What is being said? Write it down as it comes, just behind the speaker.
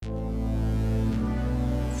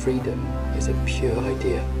Freedom is a pure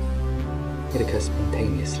idea. It occurs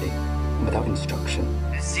spontaneously and without instruction.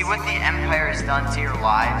 See what the Empire has done to your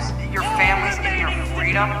lives? Your families and your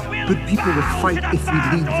freedom? Good people will fight if we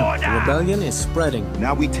lead them. The rebellion is spreading.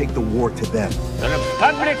 Now we take the war to them. The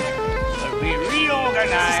Republic will be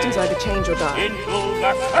reorganized. Systems either change or die. Into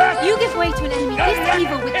the first. You give way to an enemy this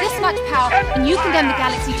evil with this much power, and you condemn the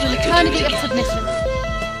galaxy to an eternity of submission.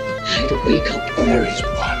 How to wake up. There is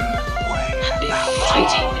one way.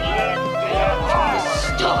 Fighting from the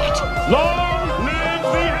start. Long live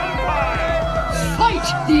the Empire!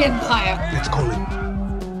 Fight the Empire! Let's call it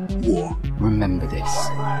war. Remember this.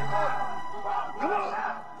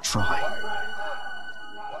 Try.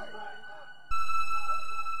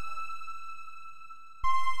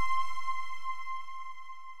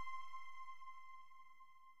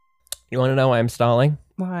 You want to know why I'm stalling?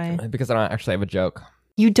 Why? Because I don't actually have a joke.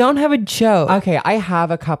 You don't have a joke. Okay, I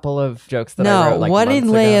have a couple of jokes that I wrote like what did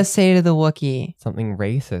months Leia ago. say to the Wookiee? Something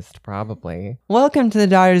racist, probably. Welcome to the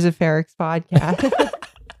Daughters of Ferrix podcast.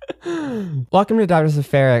 Welcome to Daughters of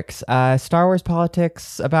Ferrix, Star Wars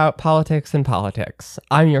politics about politics and politics.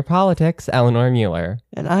 I'm your politics, Eleanor Mueller.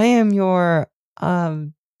 And I am your,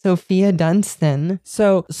 Sophia Dunstan.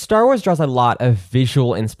 So, Star Wars draws a lot of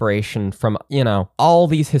visual inspiration from, all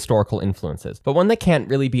these historical influences. But one that can't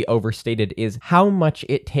really be overstated is how much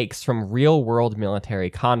it takes from real-world military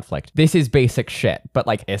conflict. This is basic shit, but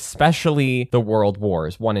especially the World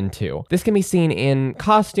Wars 1 and 2. This can be seen in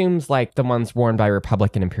costumes like the ones worn by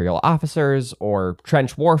Republic and Imperial officers, or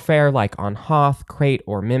trench warfare like on Hoth, Crate,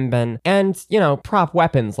 or Mimban, and, prop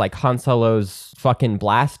weapons like Han Solo's fucking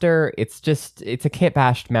blaster. It's a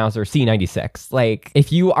kit-bashed Mauser C96.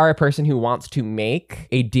 If you are a person who wants to make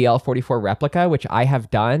a DL-44 replica, which I have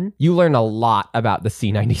done, you learn a lot about the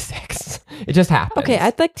C96. It just happens. Okay,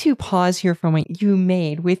 I'd like to pause here for a moment. You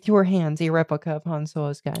made, with your hands, a replica of Han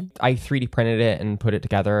Solo's gun. I 3D printed it and put it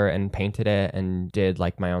together and painted it and did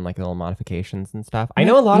my own little modifications and stuff. I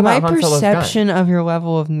know a lot about Han Solo's gun. My perception of your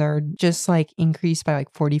level of nerd just increased by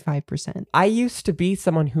 45%. I used to be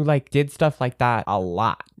someone who did stuff like that a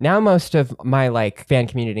lot. Now most of my fan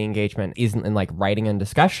community engagement isn't in writing and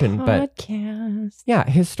discussion, Podcast. Yeah,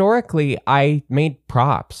 historically I made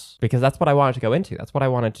props because that's what I wanted to go into. That's what I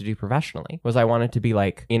wanted to do professionally, was I wanted to be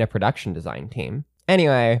in a production design team.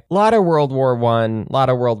 Anyway, a lot of World War I, a lot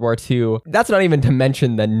of World War II. That's not even to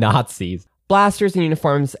mention the Nazis. Blasters and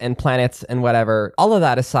uniforms and planets and whatever, all of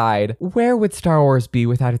that aside, where would Star Wars be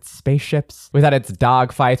without its spaceships, without its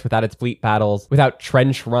dogfights, without its fleet battles, without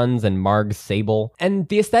trench runs and Marg's sable? And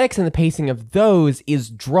the aesthetics and the pacing of those is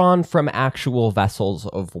drawn from actual vessels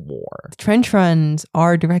of war. Trench runs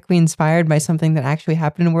are directly inspired by something that actually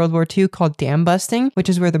happened in World War II called dam busting, which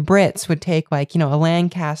is where the Brits would take a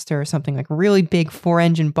Lancaster or something a really big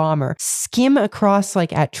 4-engine bomber, skim across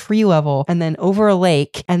at tree level and then over a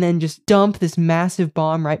lake and then just dump this massive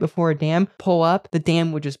bomb right before a dam, pull up, the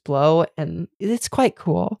dam would just blow, and it's quite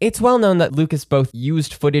cool. It's well known that Lucas both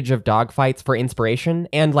used footage of dogfights for inspiration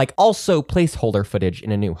and also placeholder footage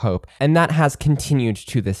in A New Hope, and that has continued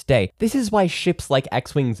to this day. This is why ships like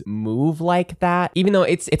X-Wings move like that, even though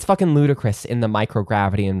it's fucking ludicrous in the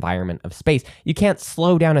microgravity environment of space. You can't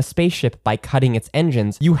slow down a spaceship by cutting its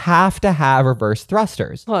engines. You have to have reverse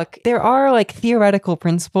thrusters. Look, there are theoretical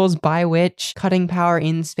principles by which cutting power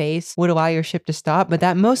in space would allow your ship to stop, but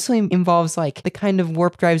that mostly involves the kind of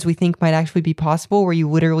warp drives we think might actually be possible, where you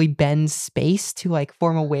literally bend space to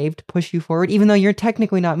form a wave to push you forward, even though you're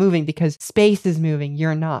technically not moving because space is moving,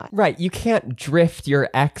 you're not. Right, you can't drift your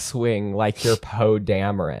X-Wing like your Poe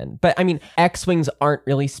Dameron. But X-Wings aren't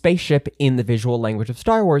really spaceship in the visual language of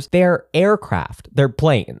Star Wars. They're aircraft, they're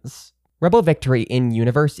planes. Rebel victory in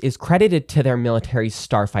universe is credited to their military's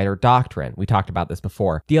Starfighter doctrine. We talked about this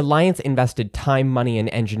before. The Alliance invested time, money, and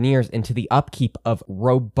engineers into the upkeep of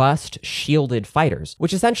robust, shielded fighters,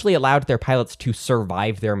 which essentially allowed their pilots to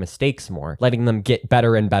survive their mistakes more, letting them get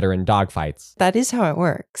better and better in dogfights. That is how it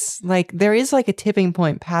works. There is a tipping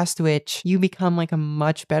point past which you become a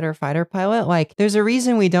much better fighter pilot. There's a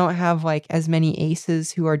reason we don't have as many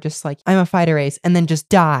aces who are just I'm a fighter ace, and then just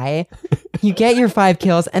die. You get your 5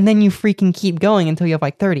 kills, and then you freaking keep going until you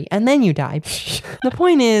have 30, and then you die. The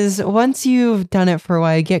point is, once you've done it for a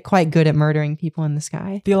while, you get quite good at murdering people in the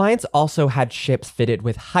sky. The Alliance also had ships fitted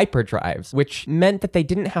with hyperdrives, which meant that they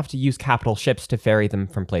didn't have to use capital ships to ferry them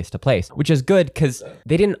from place to place, which is good because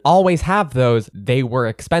they didn't always have those. They were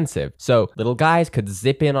expensive. So little guys could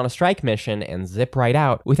zip in on a strike mission and zip right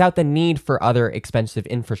out without the need for other expensive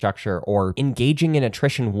infrastructure or engaging in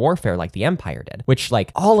attrition warfare like the Empire did, which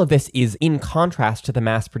all of this is in contrast to the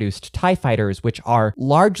mass-produced TIE fighters, which are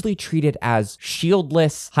largely treated as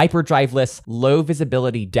shieldless, hyperdriveless,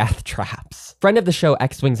 low-visibility death traps. Friend of the show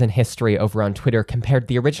X-Wings in History over on Twitter compared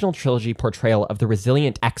the original trilogy portrayal of the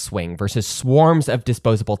resilient X-Wing versus swarms of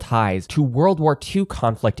disposable TIEs to World War II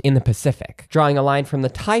conflict in the Pacific, drawing a line from the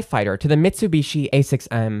TIE fighter to the Mitsubishi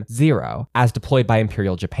A6M Zero, as deployed by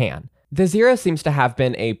Imperial Japan. The Zero seems to have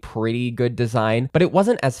been a pretty good design, but it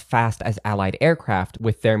wasn't as fast as Allied aircraft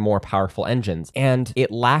with their more powerful engines, and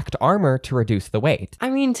it lacked armor to reduce the weight. I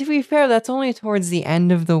mean, to be fair, that's only towards the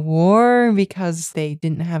end of the war because they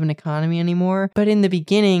didn't have an economy anymore. But in the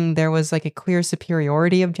beginning, there was like a clear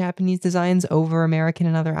superiority of Japanese designs over American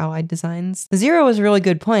and other Allied designs. The Zero was a really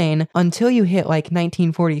good plane until you hit like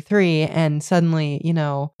 1943 and suddenly,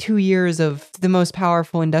 2 years of the most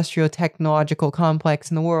powerful industrial technological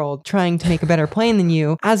complex in the world trying to make a better plane than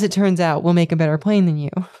you, as it turns out, will make a better plane than you.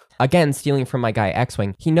 Again, stealing from my guy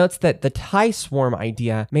X-Wing, he notes that the TIE swarm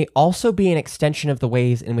idea may also be an extension of the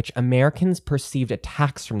ways in which Americans perceived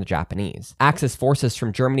attacks from the Japanese. Axis forces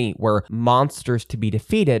from Germany were monsters to be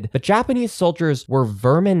defeated, but Japanese soldiers were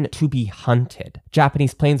vermin to be hunted.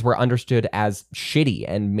 Japanese planes were understood as shitty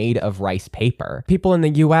and made of rice paper. People in the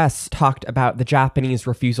US talked about the Japanese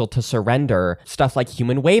refusal to surrender, stuff like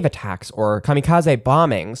human wave attacks or kamikaze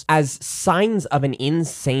bombings, as signs of an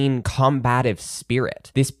insane combative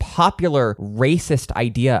spirit. This popular racist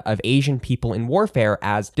idea of Asian people in warfare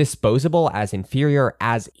as disposable, as inferior,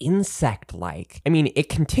 as insect-like. I mean, it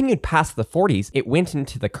continued past the 40s. It went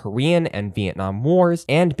into the Korean and Vietnam Wars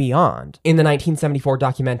and beyond. In the 1974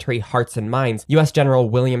 documentary Hearts and Minds, U.S. General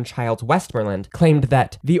William Childs Westmoreland claimed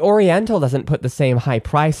that the Oriental doesn't put the same high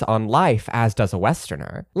price on life as does a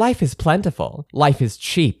Westerner. Life is plentiful. Life is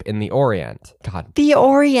cheap in the Orient. God. The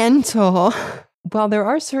Oriental. While there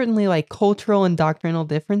are certainly like cultural and doctrinal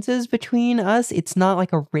differences between us, it's not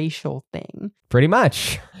like a racial thing. Pretty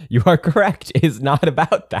much. You are correct. It is not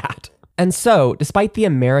about that. And so, despite the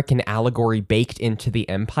American allegory baked into the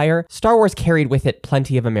Empire, Star Wars carried with it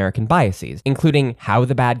plenty of American biases, including how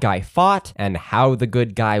the bad guy fought and how the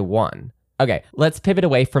good guy won. Okay, let's pivot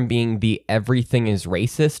away from being the everything is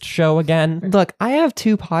racist show again. Look, I have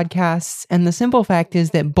 2 podcasts, and the simple fact is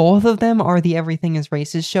that both of them are the everything is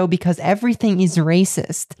racist show because everything is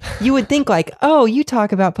racist. You would think like, oh, you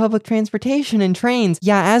talk about public transportation and trains.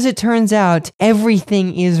 Yeah, as it turns out,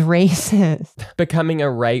 everything is racist. Becoming a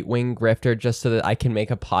right-wing grifter just so that I can make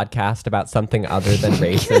a podcast about something other than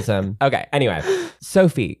racism. Okay, anyway.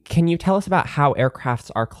 Sophie, can you tell us about how aircrafts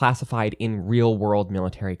are classified in real-world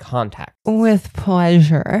military context? With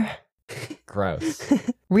pleasure. Gross.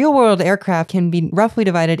 Real-world aircraft can be roughly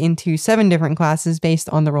divided into 7 different classes based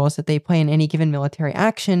on the roles that they play in any given military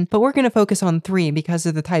action, but we're going to focus on 3 because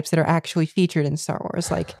of the types that are actually featured in Star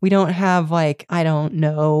Wars. Like, we don't have, like, I don't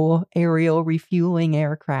know, aerial refueling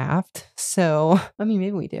aircraft. So, I mean,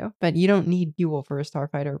 maybe we do, but you don't need fuel for a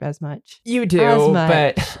starfighter as much. You do,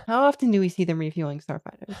 but... How often do we see them refueling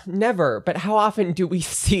starfighters? Never, but how often do we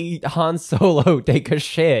see Han Solo take a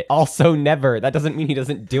shit? Also never. That doesn't mean he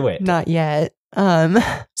doesn't do it. Not yet.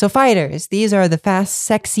 So fighters, these are the fast,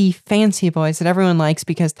 sexy, fancy boys that everyone likes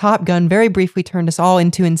because Top Gun very briefly turned us all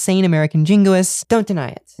into insane American jingoists. Don't deny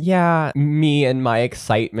it. Yeah, me and my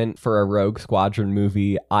excitement for a Rogue Squadron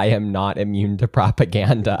movie, I am not immune to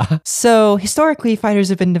propaganda. So historically, fighters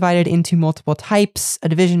have been divided into multiple types, a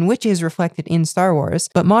division which is reflected in Star Wars,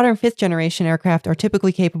 but modern 5th generation aircraft are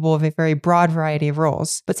typically capable of a very broad variety of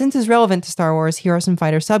roles. But since it's relevant to Star Wars, here are some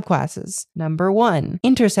fighter subclasses. Number 1,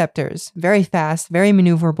 interceptors. Very fast, very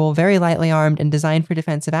maneuverable, very lightly armed, and designed for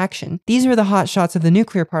defensive action. These are the hot shots of the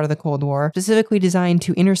nuclear part of the Cold War, specifically designed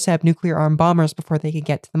to intercept nuclear-armed bombers before they could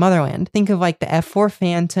get to the motherland. Think of like the F-4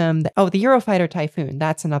 Phantom, the Eurofighter Typhoon,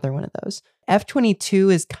 that's another one of those.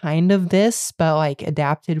 F-22 is kind of this, but like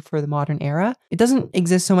adapted for the modern era. It doesn't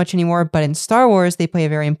exist so much anymore, but in Star Wars, they play a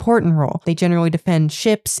very important role. They generally defend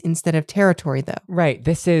ships instead of territory, though. Right.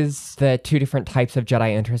 This is the 2 different types of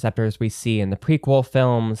Jedi interceptors we see in the prequel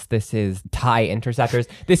films. This is TIE interceptors.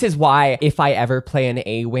 This is why if I ever play an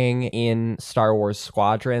A-Wing in Star Wars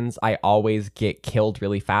Squadrons, I always get killed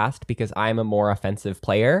really fast because I'm a more offensive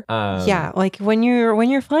player. Yeah, like when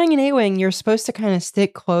you're flying an A-Wing, you're supposed to kind of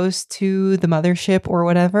stick close to the mothership or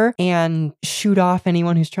whatever and shoot off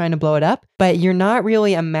anyone who's trying to blow it up. But you're not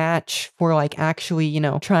really a match for like actually,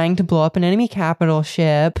 trying to blow up an enemy capital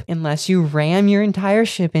ship unless you ram your entire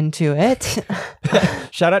ship into it.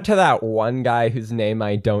 Shout out to that one guy whose name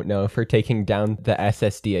I don't know for taking down the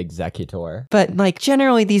SSD Executor. But like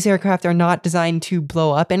generally these aircraft are not designed to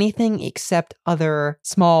blow up anything except other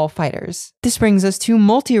small fighters. This brings us to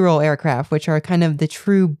multi-role aircraft, which are kind of the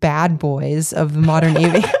true bad boys of the modern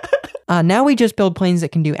Navy. Now we just build planes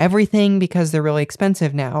that can do everything because they're really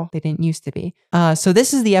expensive now. They didn't used to be. So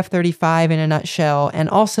this is the F-35 in a nutshell, and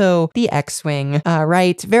also the X-Wing,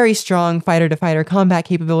 right? Very strong fighter-to-fighter combat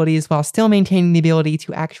capabilities while still maintaining the ability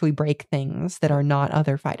to actually break things that are not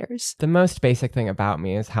other fighters. The most basic thing about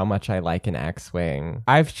me is how much I like an X-Wing.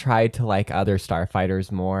 I've tried to like other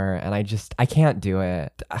starfighters more, and I can't do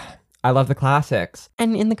it. I love the classics.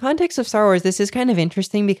 And in the context of Star Wars, this is kind of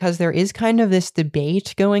interesting because there is kind of this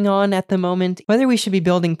debate going on at the moment, whether we should be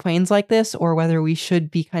building planes like this or whether we should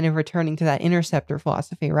be kind of returning to that interceptor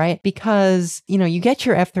philosophy, right? Because, you know, you get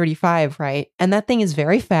your F-35, right? And that thing is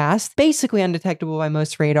very fast, basically undetectable by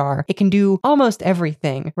most radar. It can do almost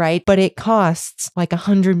everything, right? But it costs like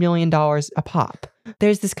 $100 million a pop.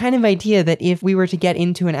 There's this kind of idea that if we were to get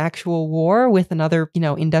into an actual war with another, you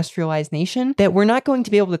know, industrialized nation, that we're not going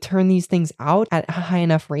to be able to turn these things out at a high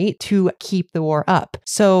enough rate to keep the war up.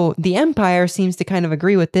 So the Empire seems to kind of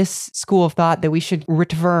agree with this school of thought that we should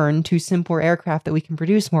return to simpler aircraft that we can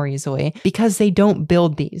produce more easily because they don't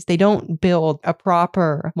build these. They don't build a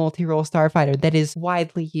proper multi-role starfighter that is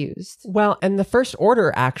widely used. Well, and the First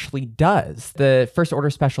Order actually does. The First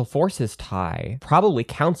Order Special Forces TIE probably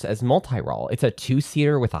counts as multi-role. It's a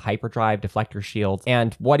two-seater with a hyperdrive, deflector shields,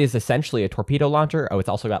 and what is essentially a torpedo launcher. Oh, it's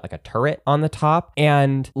also got like a turret on the top.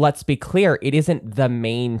 And let's be clear, it isn't the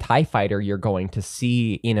main TIE fighter you're going to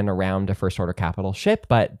see in and around a First Order capital ship,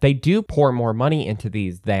 but they do pour more money into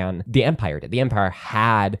these than the Empire did. The Empire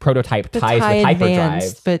had prototype TIEs with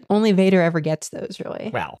hyperdrives. But only Vader ever gets those,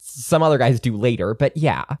 really. Well, some other guys do later, but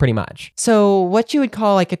yeah, pretty much. So what you would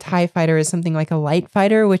call like a TIE fighter is something like a light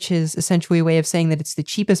fighter, which is essentially a way of saying that it's the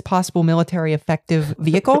cheapest possible military effective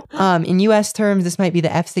vehicle. In US terms, this might be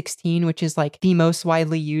the F-16, which is like the most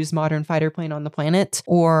widely used modern fighter plane on the planet.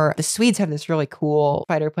 Or the Swedes have this really cool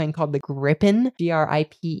fighter plane called the Gripen,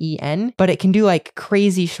 Gripen, but it can do like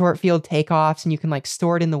crazy short field takeoffs and you can like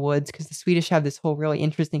store it in the woods because the Swedish have this whole really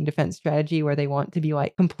interesting defense strategy where they want to be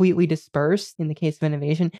like completely dispersed in the case of an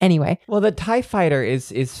invasion. Anyway. Well, the TIE fighter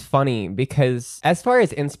is funny because as far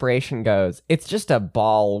as inspiration goes, it's just a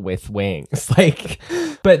ball with wings.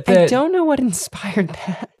 But I don't know what inspired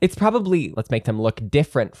that. It's probably, let's make them look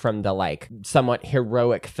different from the like somewhat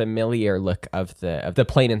heroic, familiar look of the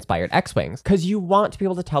plane-inspired X-Wings, because you want to be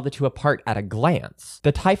able to tell the two apart at a glance.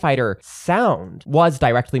 The TIE fighter sound was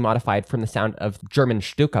directly modified from the sound of German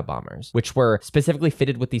Stuka bombers, which were specifically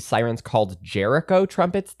fitted with these sirens called Jericho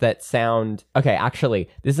trumpets that sound... Okay, actually,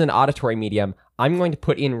 this is an auditory medium. I'm going to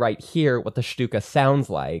put in right here what the Stuka sounds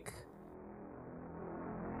like.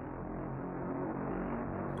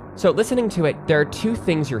 So listening to it, there are two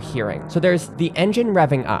things you're hearing. So there's the engine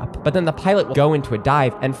revving up, but then the pilot will go into a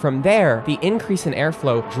dive, and from there, the increase in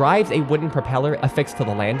airflow drives a wooden propeller affixed to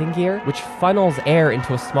the landing gear, which funnels air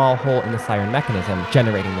into a small hole in the siren mechanism,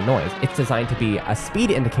 generating the noise. It's designed to be a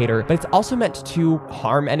speed indicator, but it's also meant to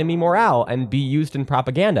harm enemy morale and be used in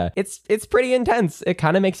propaganda. It's pretty intense. It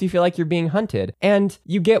kind of makes you feel like you're being hunted. And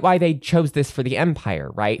you get why they chose this for the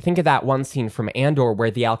Empire, right? Think of that one scene from Andor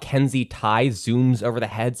where the Alkenzi TIE zooms over the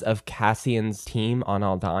heads of Cassian's team on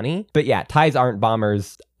Aldhani. But yeah, TIEs aren't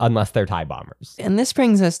bombers unless they're TIE bombers. And this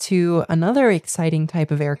brings us to another exciting type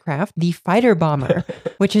of aircraft, the fighter bomber,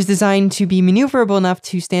 which is designed to be maneuverable enough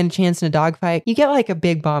to stand a chance in a dogfight. You get like a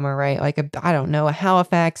big bomber, right? Like a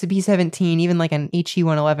Halifax, a B-17, even like an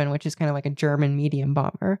HE-111, which is kind of like a German medium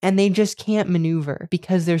bomber. And they just can't maneuver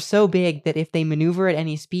because they're so big that if they maneuver at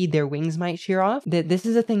any speed, their wings might shear off. This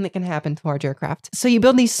is a thing that can happen to large aircraft. So you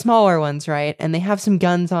build these smaller ones, right? And they have some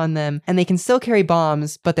guns on them and they can still carry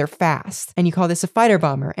bombs, but they're fast. And you call this a fighter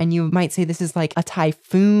bomber. And you might say this is like a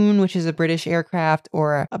Typhoon, which is a British aircraft,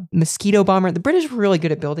 or a Mosquito bomber. The British were really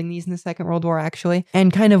good at building these in the Second World War, actually.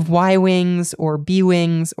 And kind of Y-wings or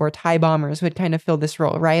B-wings or TIE bombers would kind of fill this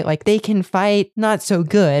role, right? Like they can fight, not so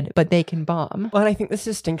good, but they can bomb. Well, and I think this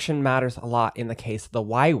distinction matters a lot in the case of the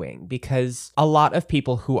Y-wing, because a lot of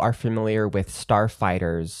people who are familiar with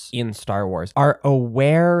starfighters in Star Wars are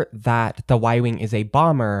aware that the Y-wing is a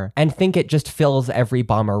bomber and think it just fills every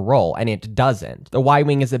bomber role, and it doesn't. The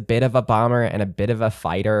Y-wing is a bit of a bomber and a bit of a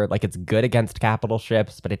fighter. Like, it's good against capital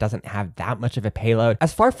ships, but it doesn't have that much of a payload.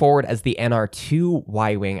 As far forward as the NR2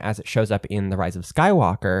 Y-wing as it shows up in The Rise of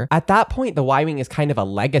Skywalker, at that point, the Y-wing is kind of a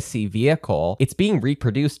legacy vehicle. It's being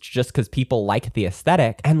reproduced just because people like the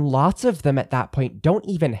aesthetic, and lots of them at that point don't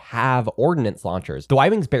even have ordnance launchers. The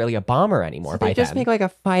Y-wing's barely a bomber anymore by then. They just make like a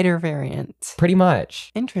fighter variant. Pretty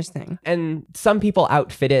much. Interesting. And some people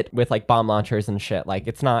outfit it with like bomb launchers and shit. Like,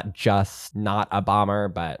 it's not just not a bomber,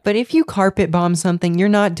 but if you carpet bomb something, you're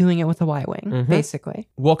not doing it with a Y-wing, basically.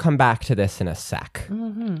 we'll come back to this in a sec.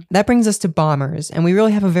 That brings us to bombers, and we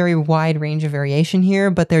really have a very wide range of variation here,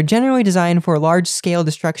 but they're generally designed for large-scale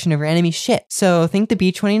destruction of your enemy shit. So think the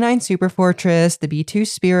B-29 Super Fortress, the B-2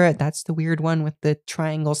 Spirit, that's the weird one with the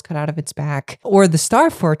triangles cut out of its back, or the Star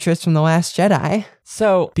Fortress from The Last Jedi.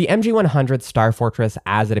 So, the MG-100 Star Fortress,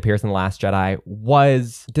 as it appears in The Last Jedi,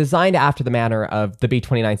 was designed after the manner of the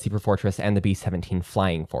B-29 Super Fortress and the B-17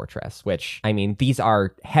 Flying Fortress, which, I mean, these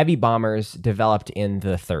are heavy bombers developed in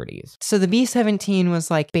the 30s. So the B-17 was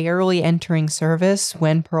like barely entering service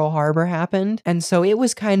when Pearl Harbor happened, and so it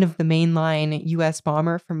was kind of the mainline US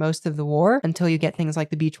bomber for most of the war until you get things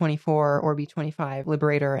like the B-24 or B-25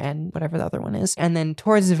 Liberator and whatever the other one is. And then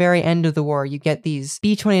towards the very end of the war, you get these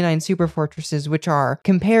B-29 Super Fortresses, which are,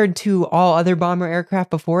 compared to all other bomber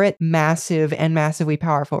aircraft before it, massive and massively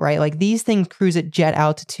powerful, right? Like these things cruise at jet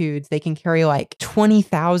altitudes. They can carry like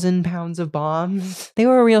 20,000 pounds of bombs. They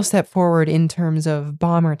were a real step forward in terms of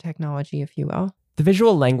bomber technology, if you will. The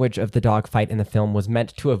visual language of the dogfight in the film was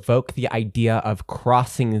meant to evoke the idea of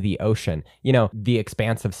crossing the ocean, you know, the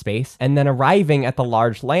expanse of space, and then arriving at the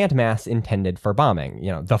large landmass intended for bombing,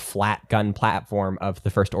 you know, the flat gun platform of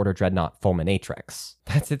the First Order Dreadnought Fulminatrix.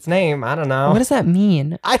 That's its name. I don't know. What does that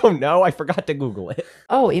mean? I don't know. I forgot to Google it.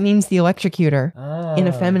 Oh, it means the electrocutor in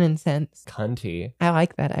a feminine sense. Cunty. I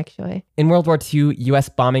like that, actually. In World War II, US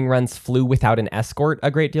bombing runs flew without an escort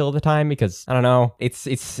a great deal of the time because, I don't know,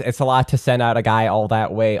 it's a lot to send out a guy all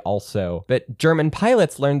that way also. But German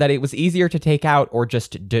pilots learned that it was easier to take out or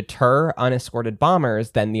just deter unescorted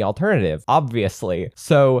bombers than the alternative, obviously.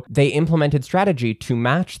 So they implemented strategy to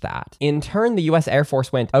match that. In turn, the US Air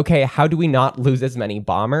Force went, okay, how do we not lose as many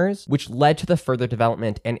bombers? Which led to the further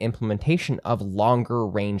development and implementation of longer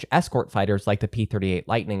range escort fighters like the P-38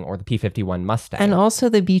 Lightning or the P-51 Mustang. And also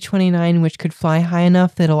the B-29, which could fly high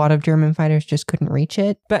enough that a lot of German fighters just couldn't reach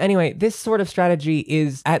it. But anyway, this sort of strategy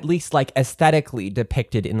is at least like aesthetically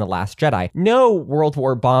depicted in The Last Jedi. No World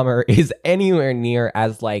War bomber is anywhere near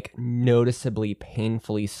as like noticeably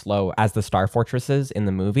painfully slow as the Star Fortresses in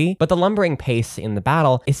the movie, but the lumbering pace in the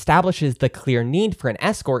battle establishes the clear need for an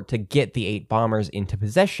escort to get the 8 bombers into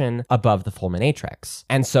position above the Fulminatrix.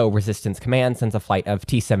 And so Resistance Command sends a flight of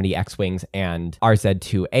T-70 X-Wings and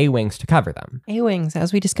RZ-2 A-Wings to cover them. A-Wings,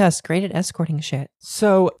 as we discussed, great at escorting shit.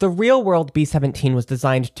 So the real-world B-17 was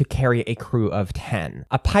designed to carry a crew of 10.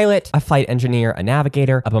 A pilot, a flight engineer, a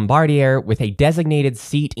navigator, a bombardier with a designated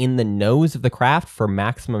seat in the nose of the craft for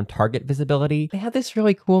maximum target visibility. They had this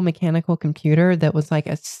really cool mechanical computer that was like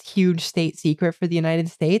a huge state secret for the United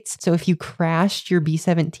States. So if you crashed your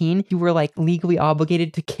B-17, you were like legally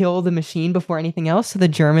obligated to kill the machine before anything else, so the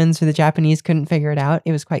Germans or the Japanese couldn't figure it out.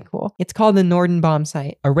 It was quite cool. It's called the Norden bomb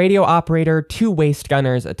sight. A radio operator, 2 waist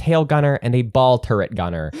gunners, a tail gunner, and a ball turret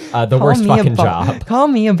gunner. The worst fucking job. Call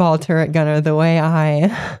me a ball turret gunner the way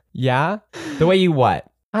I... Yeah? The way you what?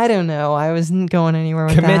 I don't know. I wasn't going anywhere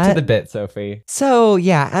with that. Commit to the bit, Sophie. So,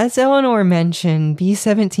 yeah, as Eleanor mentioned,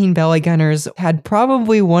 B-17 belly gunners had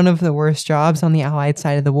probably one of the worst jobs on the Allied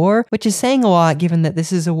side of the war, which is saying a lot given that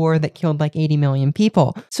this is a war that killed like 80 million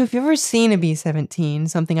people. So if you've ever seen a B-17,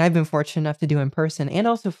 something I've been fortunate enough to do in person and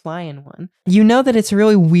also fly in one, you know that it's a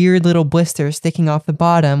really weird little blister sticking off the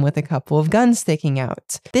bottom with a couple of guns sticking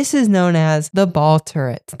out. This is known as the ball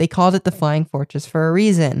turret. They called it the Flying Fortress for a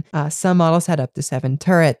reason. Some models had up to 7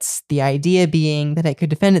 turrets. The idea being that it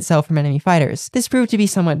could defend itself from enemy fighters. This proved to be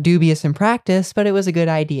somewhat dubious in practice, but it was a good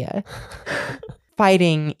idea.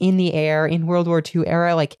 Fighting in the air in World War II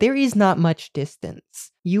era, like there is not much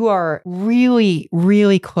distance. You are really,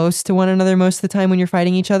 really close to one another most of the time when you're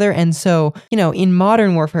fighting each other. And so, you know, in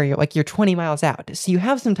modern warfare, you're 20 miles out. So you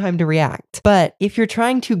have some time to react. But if you're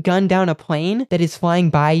trying to gun down a plane that is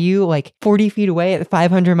flying by you like 40 feet away at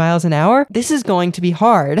 500 miles an hour, this is going to be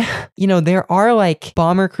hard. You know, there are like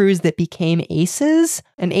bomber crews that became aces.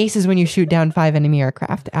 And ace is when you shoot down 5 enemy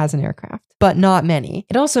aircraft as an aircraft, but not many.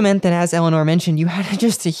 It also meant that, as Eleanor mentioned, you had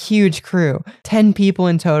just a huge crew, 10 people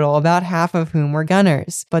in total, about half of whom were gunners.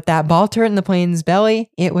 But that ball turret in the plane's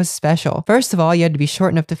belly, it was special. First of all, you had to be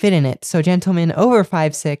short enough to fit in it, so gentlemen over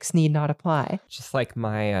 5'6" need not apply. Just like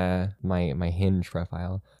my my hinge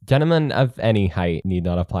profile. Gentlemen of any height need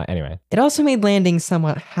not apply. Anyway. It also made landing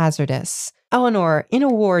somewhat hazardous. Eleanor, in a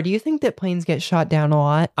war, do you think that planes get shot down a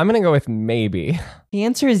lot? I'm gonna go with maybe. The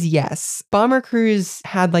answer is yes. Bomber crews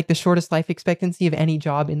had like the shortest life expectancy of any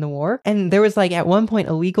job in the war. And there was like at one point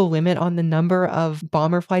a legal limit on the number of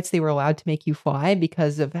bomber flights they were allowed to make you fly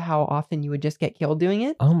because of how often you would just get killed doing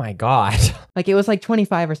it. Oh my God. Like it was like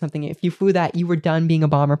 25 or something. If you flew that, you were done being a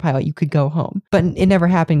bomber pilot. You could go home. But it never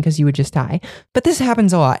happened because you would just die. But this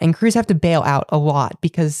happens a lot and crews have to bail out a lot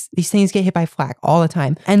because these things get hit by flak all the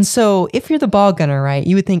time. And so if you're the ball gunner, right,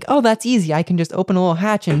 you would think, oh, that's easy. I can just open a little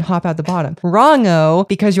hatch and hop out the bottom. Wrong-o,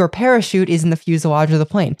 because your parachute is in the fuselage of the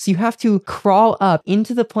plane. So you have to crawl up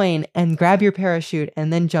into the plane and grab your parachute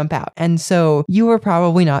and then jump out. And so you were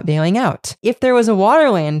probably not bailing out. If there was a water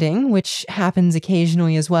landing, which happens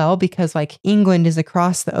occasionally as well, because like England is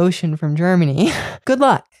across the ocean from Germany, good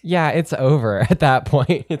luck. Yeah, it's over at that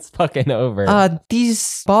point. It's fucking over.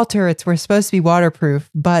 These ball turrets were supposed to be waterproof,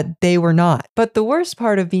 but they were not. But the worst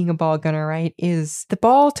part of being a ball gunner, right, is the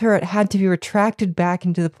ball turret had to be retracted back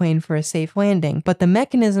into the plane for a safe landing, but the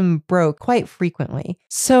mechanism broke quite frequently.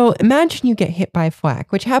 So imagine you get hit by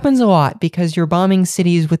flak, which happens a lot because you're bombing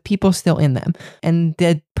cities with people still in them, and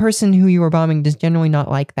the person who you are bombing does generally not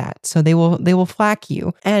like that. So they will flak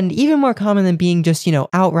you. And even more common than being just,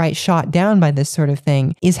 outright shot down by this sort of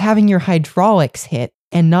thing is having your hydraulics hit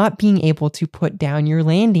and not being able to put down your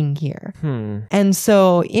landing gear. And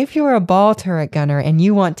so if you're a ball turret gunner and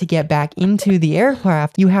you want to get back into the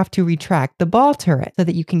aircraft, you have to retract the ball turret so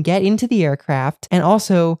that you can get into the aircraft and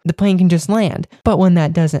also the plane can just land. But when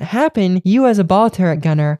that doesn't happen, you as a ball turret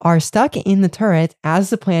gunner are stuck in the turret as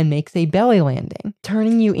the plane makes a belly landing,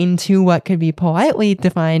 turning you into what could be politely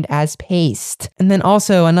defined as paste. And then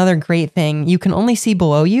also another great thing, you can only see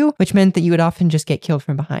below you, which meant that you would often just get killed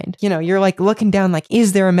from behind. You're like looking down like,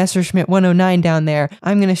 is there a Messerschmitt 109 down there?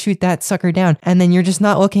 I'm going to shoot that sucker down. And then you're just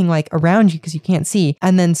not looking like around you because you can't see.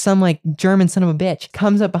 And then some like German son of a bitch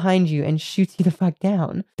comes up behind you and shoots you the fuck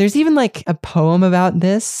down. There's even like a poem about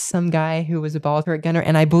this. Some guy who was a ball turret gunner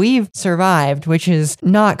and I believe survived, which is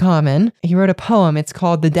not common. He wrote a poem. It's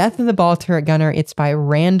called The Death of the Ball Turret Gunner. It's by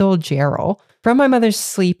Randall Jarrell. From my mother's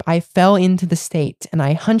sleep, I fell into the state, and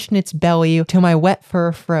I hunched in its belly till my wet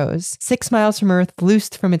fur froze. 6 miles from Earth,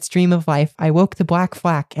 loosed from its dream of life, I woke the black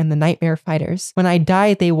flak and the nightmare fighters. When I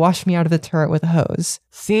died, they washed me out of the turret with a hose.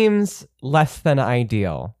 Seems less than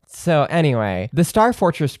ideal. So anyway, the Star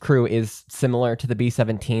Fortress crew is similar to the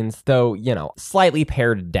B-17s, though, slightly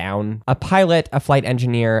pared down. A pilot, a flight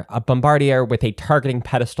engineer, a bombardier with a targeting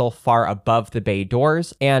pedestal far above the bay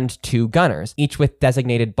doors, and 2 gunners, each with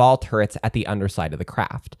designated ball turrets at the underside of the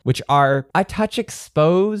craft, which are a touch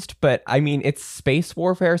exposed, but it's space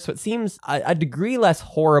warfare, so it seems a degree less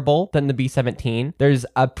horrible than the B-17. There's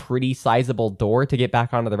a pretty sizable door to get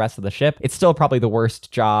back onto the rest of the ship. It's still probably the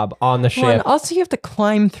worst job on the ship. And also you have to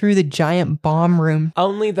climb through the giant bomb room.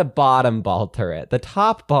 Only the bottom ball turret. The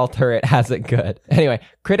top ball turret has it good. Anyway,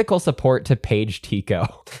 critical support to Paige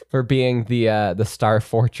Tico for being the Star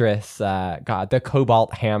Fortress, the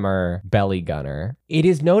Cobalt Hammer belly gunner. It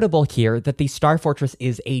is notable here that the Star Fortress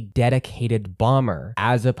is a dedicated bomber,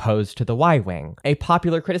 as opposed to the Y-Wing. A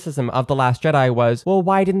popular criticism of The Last Jedi was, well,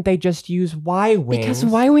 why didn't they just use Y-Wings? Because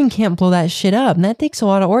Y-Wing can't blow that shit up, and that takes a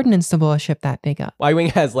lot of ordnance to blow a ship that big up. Y-Wing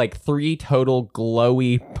has like 3 total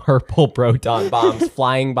glowy purple proton bombs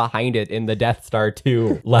flying behind it in the Death Star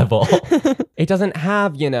 2 level. It doesn't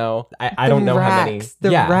have, I don't know how many.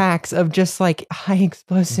 Racks of just like high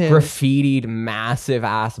explosive. Graffitied massive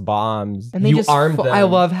ass bombs. And they just armed them. I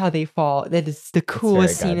love how they fall. That is the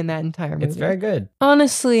coolest scene in that entire movie. It's very good.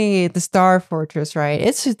 Honestly, the Star Fortress, right?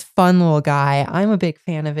 It's a fun little guy. I'm a big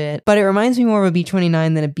fan of it. But it reminds me more of a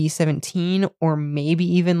B-29 than a B-17 or maybe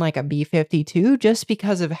even like a B-52 just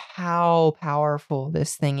because of how powerful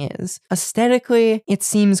this thing is. Aesthetically, it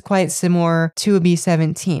seems quite similar to a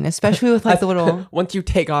B-17, especially with like the little... Once you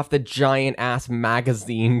take off the giant ass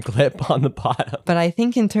magazine clip on the bottom. But I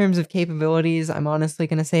think in terms of capabilities, I'm honestly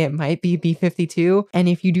going to say it might be B-52. And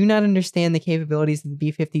if you do not understand the capabilities of the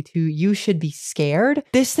B-52, you should be scared.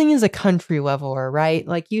 This thing is a country leveler, right?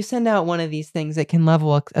 Like you send out one of these things that can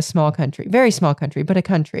level a small country, very small country, but a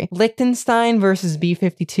country. Liechtenstein versus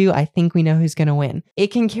B-52, I think we know who's going to win. It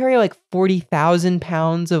can carry like 40,000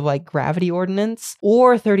 pounds of like gravity ordnance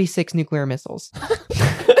or 36 nuclear missiles.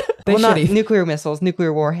 Not nuclear missiles,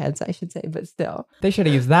 nuclear warheads, I should say, but still. They should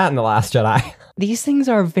have used that in The Last Jedi. These things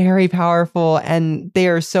are very powerful, and they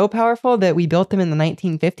are so powerful that we built them in the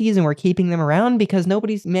 1950s and we're keeping them around because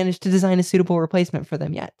nobody's managed to design a suitable replacement for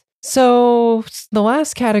them yet. So the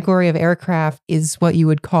last category of aircraft is what you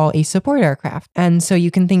would call a support aircraft. And so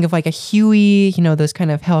you can think of like a Huey, you know, those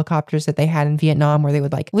kind of helicopters that they had in Vietnam where they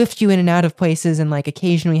would like lift you in and out of places and like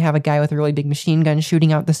occasionally have a guy with a really big machine gun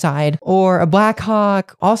shooting out the side. Or a Black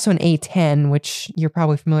Hawk, also an A-10, which you're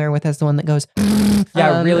probably familiar with as the one that goes...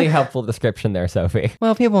 Yeah, really helpful description there, Sophie.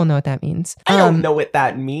 Well, people will know what that means. I don't know what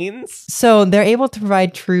that means. So they're able to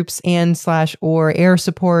provide troops and/or air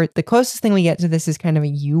support. The closest thing we get to this is kind of a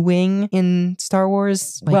U-wing in Star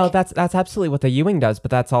Wars. Well, that's absolutely what the U-wing does,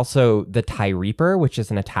 but that's also the TIE Reaper, which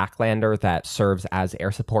is an attack lander that serves as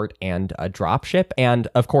air support and a dropship. And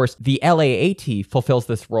of course, the LAAT fulfills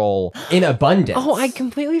this role in abundance. Oh, I'd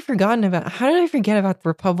completely forgotten about... How did I forget about the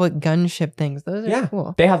Republic gunship things? Those are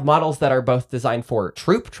cool. They have models that are both designed for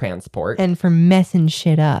troop transport. And for messing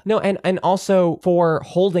shit up. No, and also for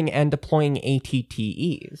holding and deploying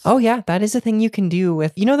ATTEs. Oh yeah, that is a thing you can do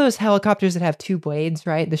with... You know those helicopters that have two blades,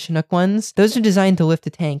 right? The Chinook ones? Those are designed to lift a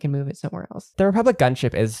tank and move it somewhere else. The Republic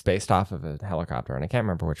gunship is based off of a helicopter, and I can't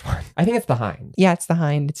remember which one. I think it's the Hind. Yeah, it's the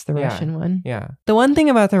Hind. It's the Russian one. Yeah. The one thing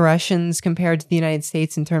about the Russians compared to the United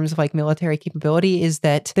States in terms of like military capability is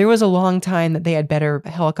that there was a long time that they had better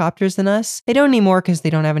helicopters than us. They don't anymore because they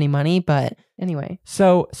don't have any money, but anyway.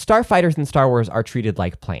 So starfighters in Star Wars are treated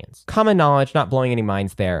like planes. Common knowledge, not blowing any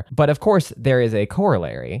minds there. But of course, there is a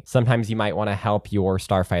corollary. Sometimes you might want to help your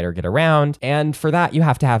starfighter get around, and for that, you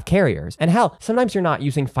have to have carriers. And hell, sometimes you're not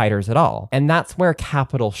using fighters at all. And that's where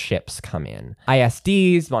capital ships come in.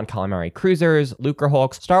 ISDs, Von Calamari cruisers,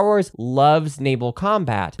 Lucrehulks. Star Wars loves naval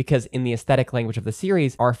combat because in the aesthetic language of the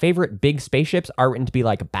series, our favorite big spaceships are written to be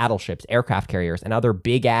like battleships, aircraft carriers, and other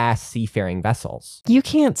big-ass seafaring vessels. You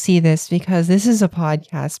can't see this because this is a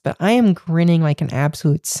podcast, but I am grinning like an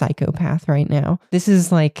absolute psychopath right now. This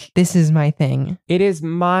is my thing. It is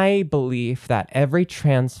my belief that every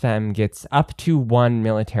trans femme gets up to one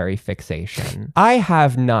military fixation. I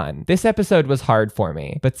have none. This episode was hard for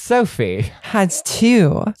me, but Sophie has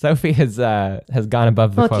two. Sophie has gone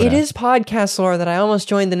above the quota. Look, it is podcast lore that I almost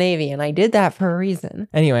joined the Navy, and I did that for a reason.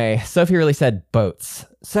 Anyway, Sophie really said boats.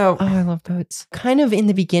 So, oh, I love boats. Kind of in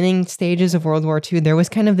the beginning stages of World War II, there was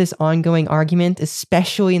kind of this ongoing argument,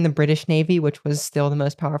 especially in the British Navy, which was still the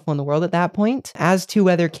most powerful in the world at that point, as to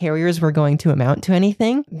whether carriers were going to amount to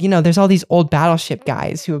anything. You know, there's all these old battleship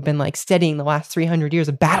guys who have been like studying the last 300 years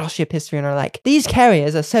of battleship history and are like, these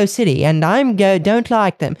carriers are so silly and don't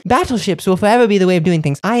like them. Battleships will forever be the way of doing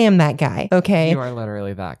things. I am that guy, okay? You are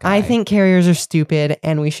literally that guy. I think carriers are stupid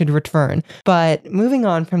and we should return. But moving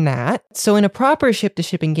on from that, so in a proper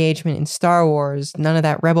ship-to-ship engagement in Star Wars, none of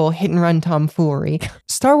that rebel hit-and-run tomfoolery,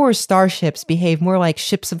 Star Wars starships behave more like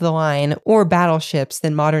ships of the line or battleships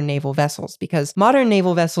than modern naval vessels, because modern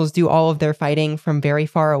naval vessels do all of their fighting from very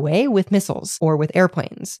far away with missiles or with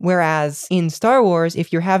airplanes. Whereas in Star Wars,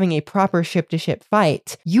 if you're having a proper ship-to-ship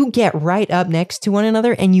fight, you get right up next to one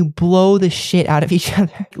another and you blow the shit out of each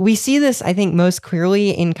other. We see this, I think, most clearly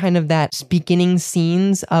in kind of that beginning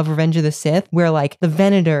scenes of Revenge of the Sith, where like the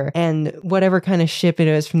Venator and whatever kind of ship it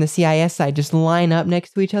is from the CIS side just line up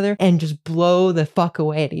next to each other and just blow the fuck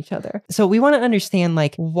away at each other. So we want to understand,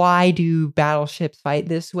 like, why do battleships fight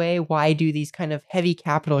this way? Why do these kind of heavy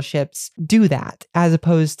capital ships do that as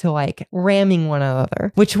opposed to like ramming one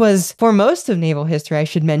another, which was, for most of naval history, I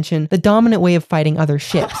should mention, the dominant way of fighting other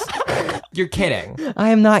ships. You're kidding. I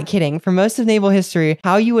am not kidding. For most of naval history,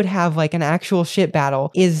 how you would have like an actual ship battle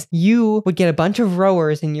is you would get a bunch of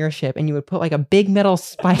rowers in your ship and you would put like a big metal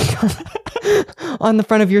spike on the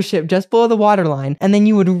front of your ship just below the waterline, and then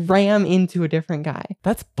you would ram into a different guy.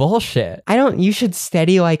 That's bullshit. You should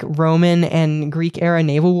study like Roman and Greek era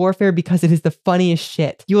naval warfare because it is the funniest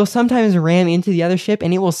shit. You will sometimes ram into the other ship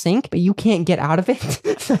and it will sink, but you can't get out of it.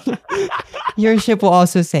 Your ship will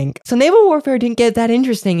also sink. So naval warfare didn't get that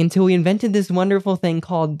interesting until we invented this wonderful thing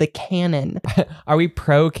called the cannon. Are we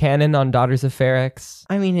pro-cannon on Daughters of Ferrix?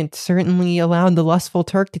 I mean, it certainly allowed the lustful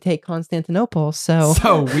Turk to take Constantinople, so...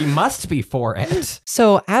 So we must be for it.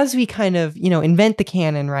 So as we kind of, invent the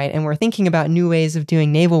cannon, right, and we're thinking about new ways of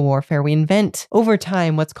doing naval warfare, we invent, over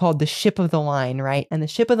time, what's called the ship of the line, right? And the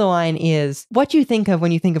ship of the line is what you think of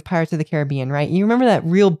when you think of Pirates of the Caribbean, right? You remember that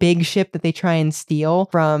real big ship that they try and steal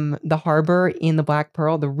from the harbor in the Black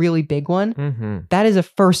Pearl, the really big one? Mm-hmm. That is a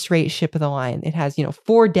first-rate ship of the line. It has,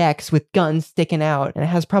 4 decks with guns sticking out, and it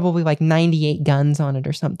has probably like 98 guns on it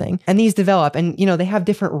or something. And these develop, and, they have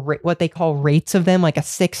different, what they call rates of them, like a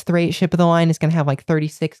 6th rate ship of the line is going to have like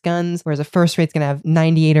 36 guns, whereas a first rate's going to have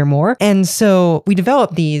 98 or more. And so we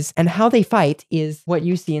developed these, and how they fight is what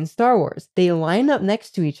you see in Star Wars. They line up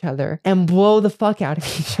next to each other and blow the fuck out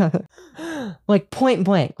of each other. Like point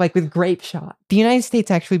blank, like with grape shot. The United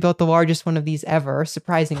States actually built the largest one of these ever,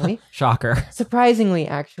 surprisingly. Shocker. Surprisingly,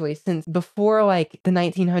 actually, since before like the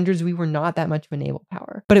 1900s, we were not that much of a naval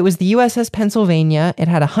power. But it was the USS Pennsylvania. It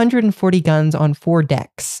had 140 guns on 4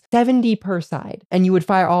 decks, 70 per side, and you would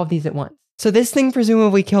fire all of these at once. So this thing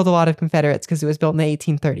presumably killed a lot of Confederates because it was built in the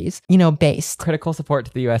 1830s, based. Critical support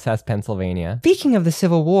to the USS Pennsylvania. Speaking of the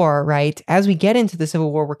Civil War, right, as we get into the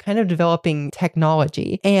Civil War, we're kind of developing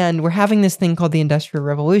technology, and we're having this thing called the Industrial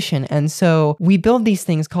Revolution. And so we build these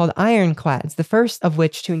things called ironclads, the first of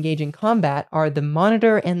which to engage in combat are the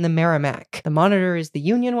Monitor and the Merrimac. The Monitor is the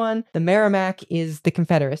Union one. The Merrimac is the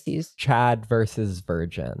Confederacy's. Chad versus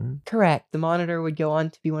Virgin. Correct. The Monitor would go on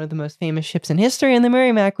to be one of the most famous ships in history, and the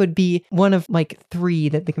Merrimac would be one of like 3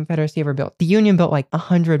 that the Confederacy ever built. The Union built like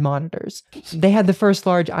 100 Monitors. They had the first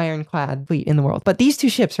large ironclad fleet in the world. But these 2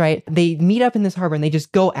 ships, right, they meet up in this harbor and they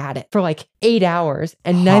just go at it for like 8 hours,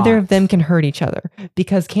 and neither of them can hurt each other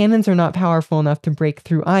because cannons are not powerful enough to break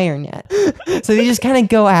through iron yet. So they just kind of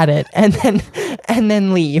go at it and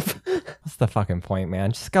then leave. What's the fucking point,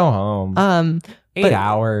 man? Just go home. 8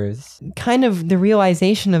 hours. Kind of the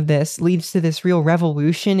realization of this leads to this real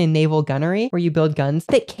revolution in naval gunnery where you build guns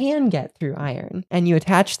that can get through iron and you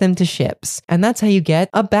attach them to ships. And that's how you get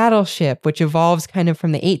a battleship, which evolves kind of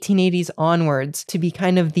from the 1880s onwards to be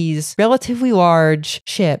kind of these relatively large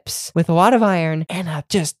ships with a lot of iron and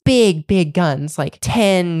just big, big guns, like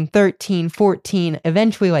 10, 13, 14,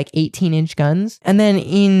 eventually like 18-inch guns. And then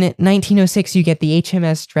in 1906, you get the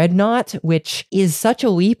HMS Dreadnought, which is such a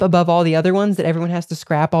leap above all the other ones that everyone has to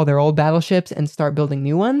scrap all their old battleships and start building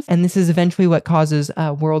new ones. And this is eventually what causes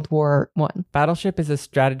World War I. Battleship is a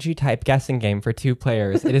strategy type guessing game for 2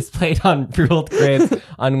 players. It is played on ruled grids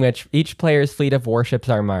on which each player's fleet of warships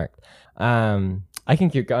are marked. I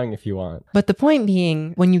can keep going if you want. But the point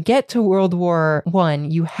being, when you get to World War I,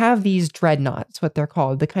 you have these dreadnoughts, what they're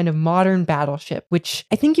called, the kind of modern battleship, which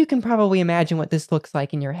I think you can probably imagine what this looks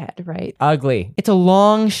like in your head, right? Ugly. It's a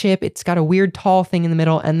long ship. It's got a weird tall thing in the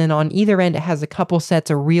middle. And then on either end, it has a couple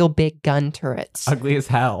sets of real big gun turrets. Ugly as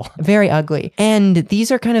hell. Very ugly. And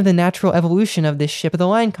these are kind of the natural evolution of this ship of the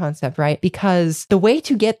line concept, right? Because the way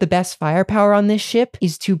to get the best firepower on this ship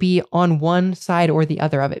is to be on one side or the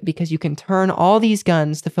other of it, because you can turn all these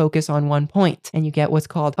guns to focus on one point, and you get what's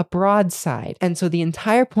called a broadside. And so the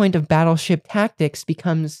entire point of battleship tactics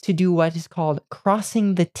becomes to do what is called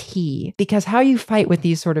crossing the T, because how you fight with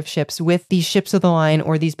these sort of ships, with these ships of the line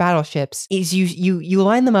or these battleships, is you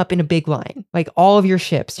line them up in a big line. Like all of your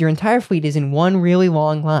ships, your entire fleet is in one really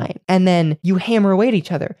long line, and then you hammer away at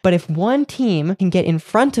each other. But if one team can get in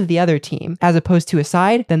front of the other team as opposed to a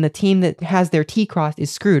side, then the team that has their T crossed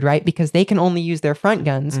is screwed, right? Because they can only use their front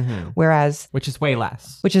guns, whereas... Which is way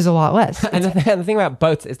less. Which is a lot less. And the thing about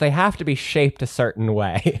boats is they have to be shaped a certain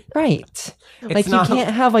way. Right. Like you can't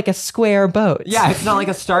have like a square boat. Yeah, it's not like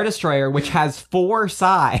a Star Destroyer, which has 4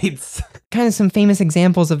 sides. Kind of some famous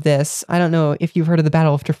examples of this. I don't know if you've heard of the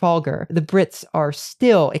Battle of Trafalgar. The Brits are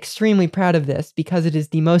still extremely proud of this because it is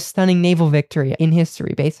the most stunning naval victory in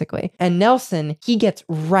history, basically. And Nelson, he gets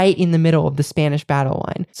right in the middle of the Spanish battle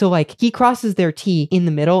line. So like he crosses their T in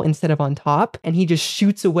the middle instead of on top, and he just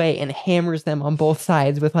shoots away and hammers them on both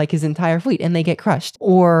sides with like his entire fleet, and they get crushed.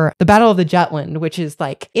 Or the Battle of the Jutland, which is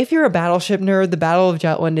like, if you're a battleship nerd, the Battle of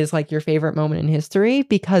Jutland is like your favorite moment in history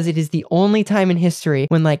because it is the only time in history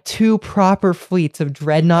when like 2 proper fleets of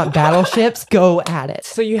dreadnought battleships go at it.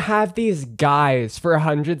 So you have these guys for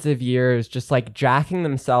hundreds of years just like jacking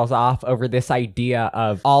themselves off over this idea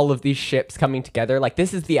of all of these ships coming together. Like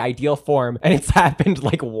this is the ideal form, and it's happened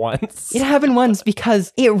like once. It happened once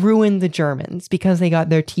because it ruined the Germans because they got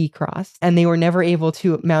their T crossed and they were never able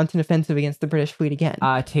to mount an offensive against the British fleet again.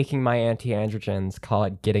 Taking my anti-androgens, call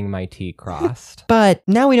it getting my T crossed. But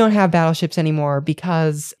now we don't have battleships anymore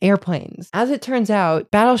because airplanes. As it turns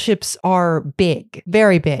out, battleships are big,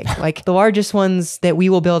 very big. Like the largest ones that we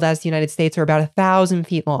will build as the United States are about 1,000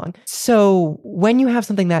 feet long. So when you have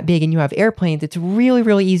something that big and you have airplanes, it's really,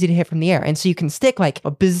 really easy to hit from the air. And so you can stick like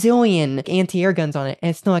a bazillion anti-air guns on it and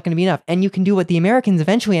it's still not going to be enough. And you can do what the Americans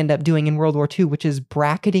eventually end up doing in World War II, which is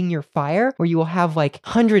bracketing your fire, where you will have like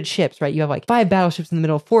 100 ships, right? You have like 5 battleships in the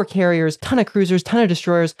middle, 4 carriers, ton of cruisers, ton of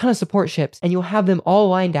destroyers, ton of support ships, and you'll have them all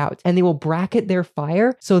lined out and they will bracket their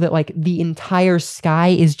fire so that like the entire sky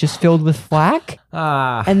is just filled filled with flak.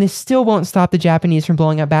 And this still won't stop the Japanese from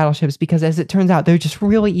blowing up battleships because, as it turns out, they're just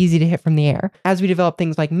really easy to hit from the air. As we develop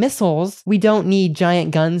things like missiles, we don't need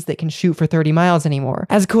giant guns that can shoot for 30 miles anymore,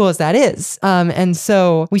 as cool as that is. And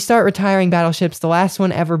so we start retiring battleships. The last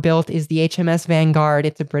one ever built is the HMS Vanguard.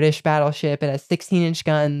 It's a British battleship. It has 16-inch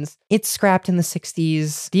guns. It's scrapped in the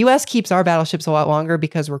 60s. The US keeps our battleships a lot longer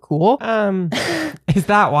because we're cool. Is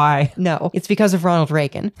that why? No, it's because of Ronald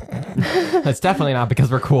Reagan. That's definitely not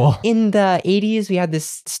because we're cool. In the 80s, we had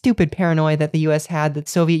this stupid paranoia that the US had that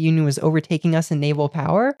the Soviet Union was overtaking us in naval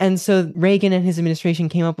power. And so Reagan and his administration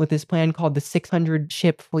came up with this plan called the 600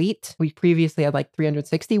 ship fleet. We previously had like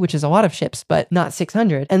 360, which is a lot of ships, but not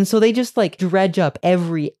 600. And so they just like dredge up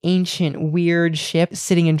every ancient, weird ship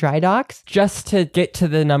sitting in dry docks. Just to get to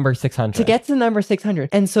the number 600. To get to the number 600.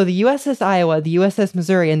 And so the USS Iowa, the USS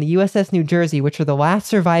Missouri, and the USS New Jersey, which are the last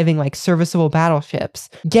surviving like serviceable battleships,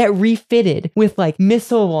 get refitted with like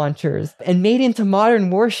missile launchers and made into modern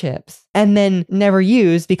warships, and then never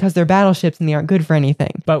used because they're battleships and they aren't good for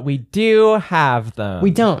anything. But we do have them.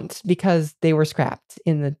 We don't, because they were scrapped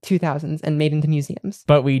in the 2000s and made into museums.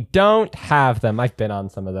 But we don't have them. I've been on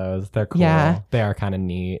some of those. They're cool. Yeah. They are kind of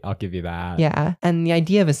neat. I'll give you that. Yeah. And the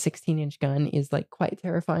idea of a 16-inch gun is like quite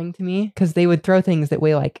terrifying to me because they would throw things that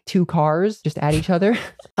weigh like 2 cars just at each other.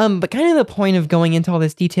 But kind of the point of going into all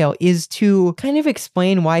this detail is to kind of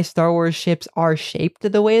explain why Star Wars ships are shaped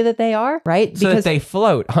the way that they are, right? So that they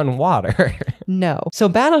float on water. No. So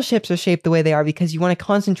battleships are shaped the way they are because you want to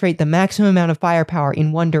concentrate the maximum amount of firepower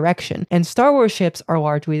in one direction. And Star Wars ships are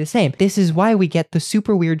largely the same. This is why we get the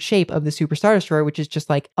super weird shape of the Super Star Destroyer, which is just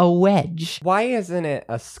like a wedge. Why isn't it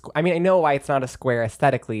a square? I mean, I know why it's not a square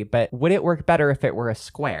aesthetically, but would it work better if it were a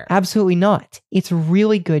square? Absolutely not. It's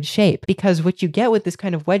really good shape because what you get with this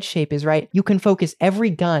kind of wedge shape is, right, you can focus every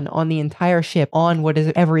gun on the entire ship on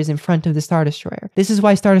whatever is in front of the Star Destroyer. This is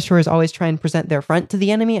why Star Destroyers always try and present their front to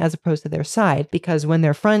the enemy as opposed to their side, because when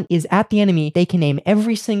their front is at the enemy, they can aim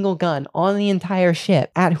every single gun on the entire ship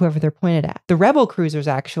at whoever they're pointed at. The Rebel cruisers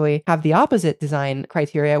actually have the opposite design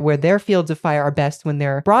criteria where their fields of fire are best when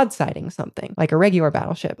they're broadsiding something, like a regular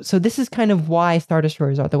battleship. So this is kind of why Star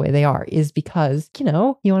Destroyers are the way they are, is because, you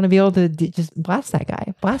know, you want to be able to just blast that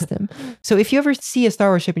guy, blast him. So if you ever see a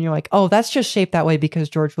Star Wars ship and you're like, oh, that's just shaped that way because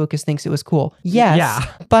George Lucas thinks it was cool. Yes,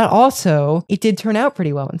 yeah. But also it did turn out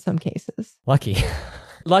pretty well in some cases. Lucky.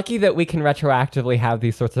 Lucky that we can retroactively have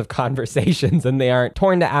these sorts of conversations and they aren't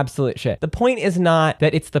torn to absolute shit. The point is not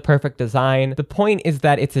that it's the perfect design. The point is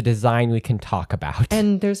that it's a design we can talk about.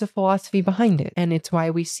 And there's a philosophy behind it. And it's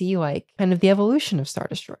why we see like kind of the evolution of Star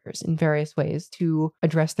Destroyers in various ways to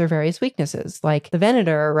address their various weaknesses. Like the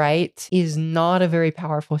Venator, right, is not a very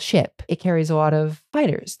powerful ship. It carries a lot of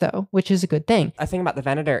fighters though, which is a good thing. A thing about the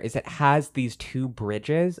Venator is it has these 2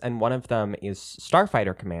 bridges, and one of them is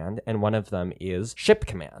Starfighter Command and one of them is Ship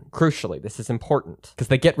Command. Crucially, this is important because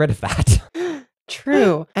they get rid of that.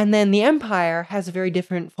 True. And then the Empire has a very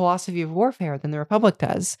different philosophy of warfare than the Republic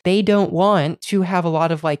does. They don't want to have a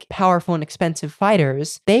lot of like powerful and expensive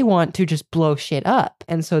fighters. They want to just blow shit up.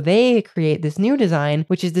 And so they create this new design,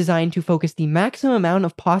 which is designed to focus the maximum amount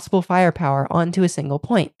of possible firepower onto a single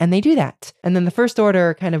point. And they do that. And then the First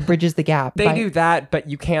Order kind of bridges the gap. They do that, but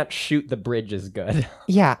you can't shoot the bridge as good.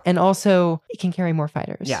 Yeah. And also it can carry more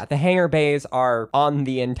fighters. Yeah. The hangar bays are on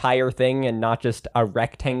the entire thing and not just a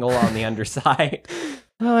rectangle on the underside.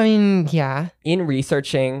 Oh, I mean, yeah. In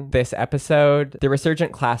researching this episode, the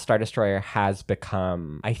Resurgent class Star Destroyer has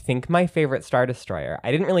become, I think, my favorite Star Destroyer.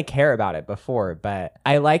 I didn't really care about it before, but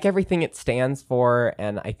I like everything it stands for,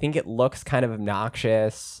 and I think it looks kind of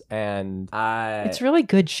obnoxious, and it's a really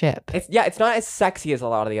good ship. It's not as sexy as a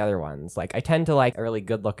lot of the other ones. Like, I tend to like a really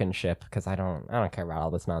good-looking ship because I don't care about all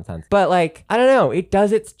this nonsense. But like, I don't know, it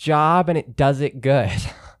does its job and it does it good.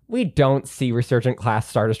 We don't see Resurgent class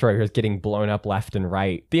Star Destroyers getting blown up left and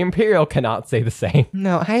right. The Imperial cannot say the same.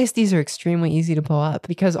 No, ISDs are extremely easy to blow up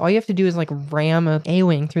because all you have to do is like ram a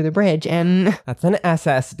A-wing through the bridge and... That's an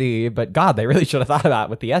SSD, but God, they really should have thought of that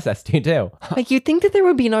with the SSD too. Like you'd think that there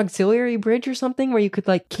would be an auxiliary bridge or something where you could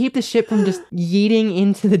like keep the ship from just yeeting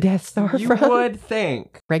into the Death Star You would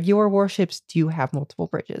think. Regular warships do have multiple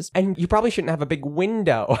bridges. And you probably shouldn't have a big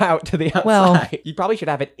window out to the outside. Well, you probably should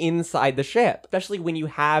have it inside the ship, especially when you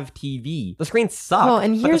have have TV. The screens suck, Well,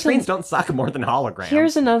 and but the here's screens don't suck more than holograms.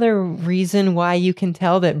 Here's another reason why you can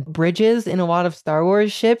tell that bridges in a lot of Star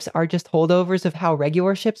Wars ships are just holdovers of how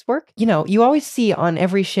regular ships work. You know, you always see on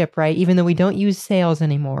every ship, right, even though we don't use sails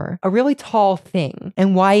anymore, a really tall thing.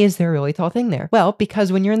 And why is there a really tall thing there? Well,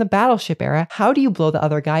 because when you're in the battleship era, how do you blow the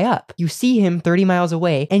other guy up? You see him 30 miles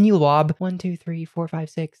away and you lob 1, 2, 3, 4, 5,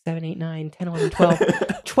 6, 7, 8, 9, 10, 11, 12,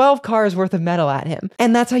 12 cars worth of metal at him.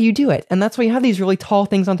 And that's how you do it. And that's why you have these really tall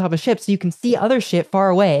things on top of ships so you can see other ship far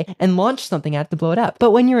away and launch something at it to blow it up.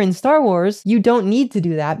 But when you're in Star Wars, you don't need to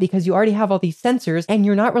do that because you already have all these sensors and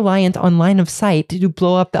you're not reliant on line of sight to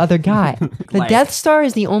blow up the other guy. The Death Star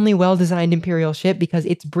is the only well-designed Imperial ship because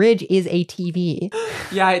its bridge is a TV.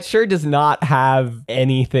 Yeah, it sure does not have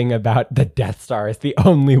anything about the Death Star as the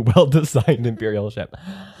only well-designed Imperial ship.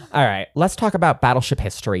 All right, let's talk about battleship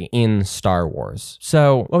history in Star Wars.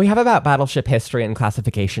 So, what we have about battleship history and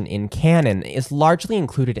classification in canon is largely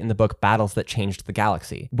included in the book Battles That Changed the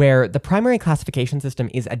Galaxy, where the primary classification system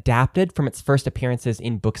is adapted from its first appearances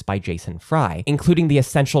in books by Jason Fry, including the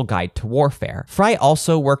Essential Guide to Warfare. Fry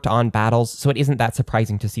also worked on battles, so it isn't that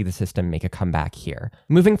surprising to see the system make a comeback here.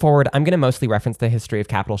 Moving forward, I'm going to mostly reference the history of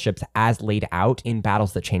capital ships as laid out in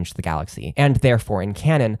Battles That Changed the Galaxy, and therefore in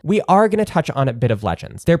canon, we are going to touch on a bit of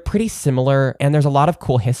legends. They're pretty similar, and there's a lot of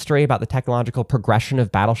cool history about the technological progression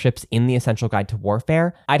of battleships in the Essential Guide to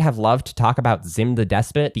Warfare. I'd have loved to talk about Zim the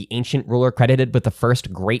Despot, the ancient ruler credited with the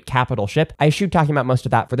first great capital ship. I eschewed talking about most of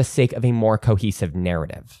that for the sake of a more cohesive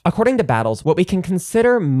narrative. According to Battles, what we can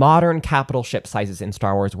consider modern capital ship sizes in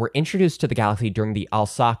Star Wars were introduced to the galaxy during the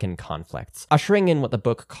Alsacan conflicts, ushering in what the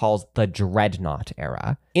book calls the Dreadnought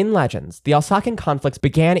era. In Legends, the Alsacan conflicts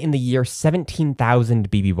began in the year 17,000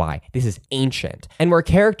 BBY. This is ancient, and were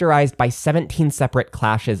characterized by 17 separate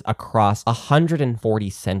clashes across 140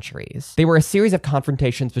 centuries. They were a series of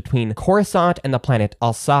confrontations between Coruscant and the planet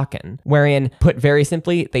Alsacan, wherein, put very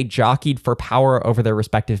simply, they jockeyed for power over their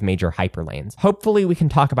respective major hyperlanes. Hopefully, we can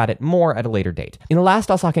talk about it more at a later date. In the last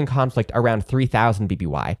Alsacan conflict around 3000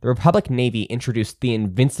 BBY, the Republic Navy introduced the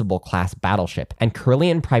Invincible class battleship, and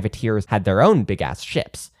Corellian privateers had their own big-ass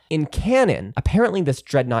ships. In canon, apparently this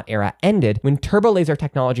Dreadnought era ended when turbolaser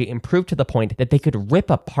technology improved to the point that they could rip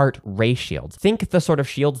apart ray shields. Think the sort of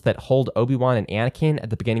shields that hold Obi-Wan and Anakin at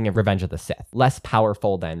the beginning of Revenge of the Sith. Less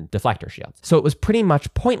powerful than deflector shields. So it was pretty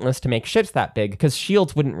much pointless to make ships that big because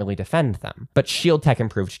shields wouldn't really defend them. But shield tech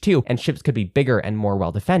improved too, and ships could be bigger and more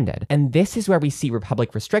well defended. And this is where we see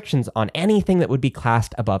Republic restrictions on anything that would be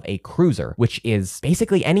classed above a cruiser, which is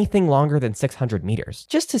basically anything longer than 600 meters.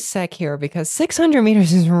 Just a sec here, because 600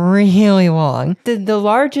 meters is really long. The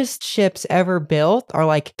largest ships ever built are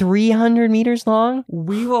like 300 meters long.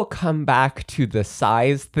 We will come back to the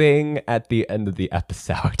size thing at the end of the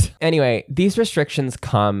episode. Anyway, these restrictions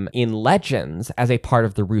come in Legends as a part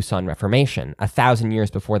of the Ruusan Reformation, 1,000 years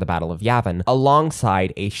before the Battle of Yavin,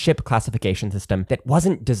 alongside a ship classification system that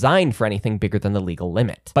wasn't designed for anything bigger than the legal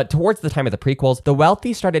limit. But towards the time of the prequels, the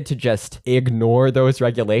wealthy started to just ignore those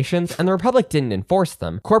regulations, and the Republic didn't enforce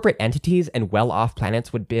them. Corporate entities and well-off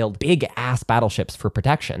planets would build big-ass battleships for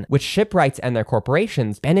protection, which shipwrights and their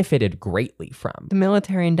corporations benefited greatly from. The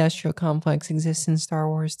military-industrial complex exists in Star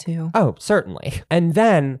Wars too. Oh, certainly. And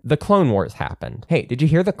then the Clone Wars happened. Hey, did you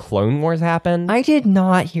hear the Clone Wars happened? I did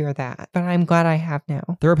not hear that, but I'm glad I have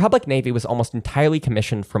now. The Republic Navy was almost entirely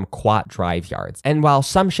commissioned from Quat drive yards, and while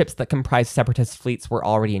some ships that comprised separatist fleets were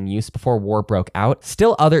already in use before war broke out,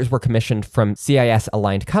 still others were commissioned from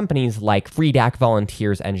CIS-aligned companies like Freedak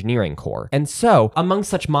Volunteers Engineering Corps. And so, among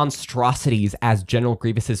such monstrosities as General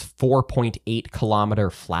Grievous's 4.8-kilometer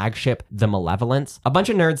flagship, the Malevolence, a bunch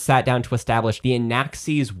of nerds sat down to establish the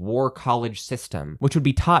Anaxes War College system, which would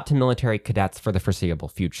be taught to military cadets for the foreseeable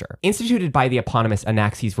future. Instituted by the eponymous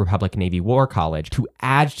Anaxes Republic Navy War College to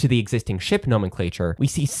add to the existing ship nomenclature, we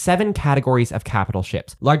see 7 categories of capital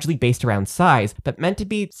ships, largely based around size, but meant to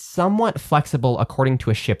be somewhat flexible according to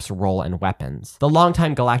a ship's role and weapons. The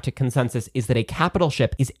longtime galactic consensus is that a capital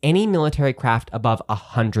ship is any military craft above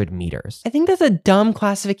 100 meters. I think that's a dumb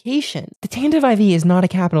classification. The Tantive IV is not a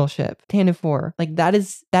capital ship. Tantive 4. Like, that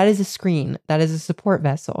is a screen. That is a support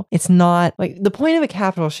vessel. It's not, like, the point of a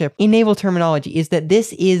capital ship in naval terminology is that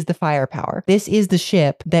this is the firepower. This is the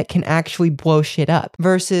ship that can actually blow shit up.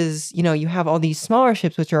 Versus, you know, you have all these smaller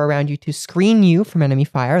ships which are around you to screen you from enemy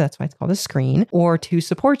fire. That's why it's called a screen. Or to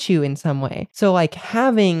support you in some way. So, like,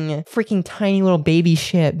 having freaking tiny little baby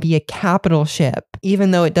ship be a capital ship,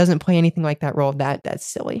 even though it doesn't play anything like that role, that's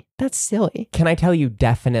silly. That's silly. Can I tell you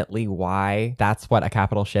definitely why that's what a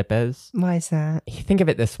capital ship is? Why is that? Think of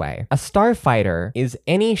it this way. A starfighter is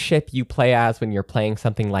any ship you play as when you're playing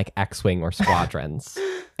something like X-Wing or Squadrons.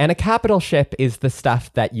 And a capital ship is the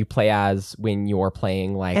stuff that you play as when you're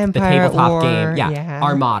playing like Empire the tabletop War, game. yeah.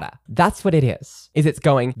 Armada. That's what it is. It's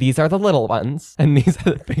going, these are the little ones and these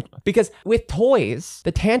are the big ones. Because with toys,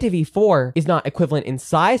 the Tantive 4 is not equivalent in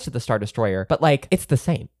size to the Star Destroyer, but like it's the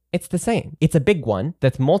same. It's the same. It's a big one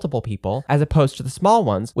that's multiple people as opposed to the small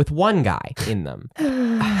ones with one guy in them.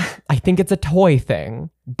 I think it's a toy thing.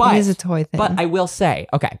 But, it is a toy thing. But I will say,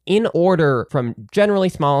 okay, in order from generally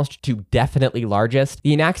smallest to definitely largest,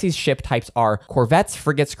 the Anaxi's ship types are corvettes,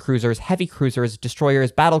 frigates, cruisers, heavy cruisers,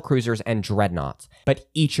 destroyers, battle cruisers, and dreadnoughts. But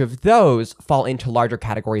each of those fall into larger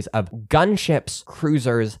categories of gunships,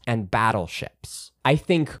 cruisers, and battleships. I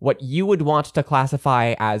think what you would want to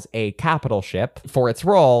classify as a capital ship for its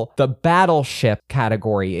role, the battleship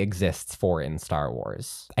category exists for in Star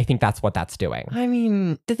Wars. I think that's what that's doing. I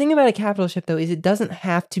mean, the thing about a capital ship, though, is it doesn't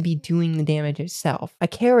have to be doing the damage itself. A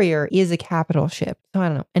carrier is a capital ship. So I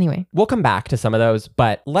don't know. Anyway. We'll come back to some of those,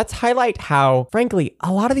 but let's highlight how, frankly,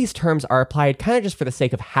 a lot of these terms are applied kind of just for the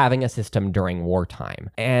sake of having a system during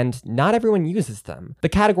wartime, and not everyone uses them. The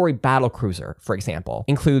category battlecruiser, for example,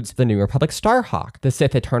 includes the New Republic Starhawk, the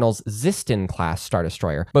Sith Eternal's Ziston-class Star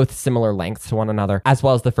Destroyer, both similar lengths to one another, as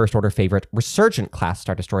well as the First Order favorite Resurgent-class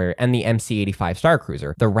Star Destroyer and the MC-85 Star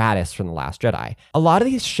Cruiser, the Radis from The Last Jedi. A lot of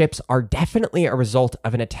these ships are definitely a result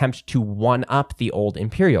of an attempt to one-up the old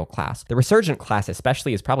Imperial class. The Resurgent class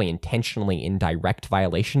especially is probably intentionally in direct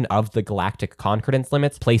violation of the galactic concordance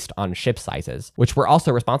limits placed on ship sizes, which were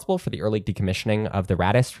also responsible for the early decommissioning of the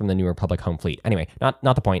Radis from the New Republic home fleet. Anyway, not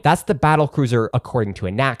the point. That's the battlecruiser according to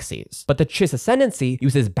Anaxes. But the Chiss Ascendancy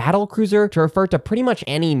uses battlecruiser to refer to pretty much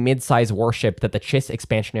any mid-size warship that the Chiss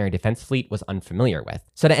expansionary defense fleet was unfamiliar with.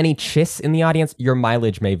 So to any Chiss in the audience, your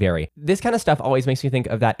mileage may vary. This kind of stuff always makes me think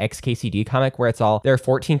of that XKCD comic where it's all, there are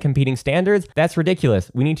 14 competing standards. That's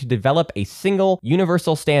ridiculous. We need to develop a single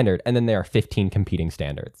universal standard, and then there are 15 competing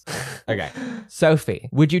standards. Okay. Sophie,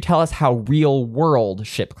 would you tell us how real world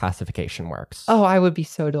ship classification works? Oh, I would be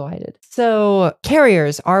so delighted. So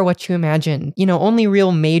carriers are what you imagine. You know, only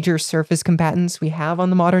real major surface combatants we have on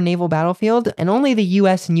the modern naval battlefield, and only the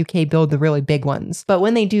US and UK build the really big ones. But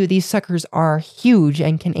when they do, these suckers are huge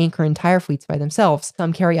and can anchor entire fleets by themselves.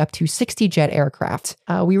 Some carry up to 60 jet aircraft.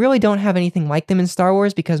 We really don't have anything like them in Star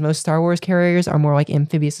Wars because most Star Wars carriers are more like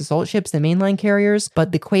amphibious assault ships than mainline carriers,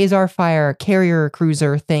 but the Quasar Fire carrier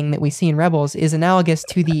cruiser thing that we see in Rebels is analogous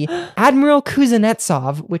to the Admiral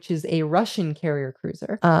Kuznetsov, which is a Russian carrier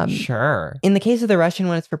cruiser. Sure. In the case of the Russian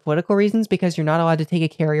one, it's for political reasons because you're not allowed to take a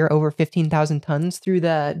carrier over 15,000 tons through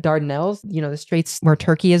the Dardanelles, you know, the straits where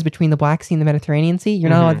Turkey is between the Black Sea and the Mediterranean Sea. You're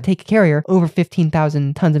not allowed to take a carrier over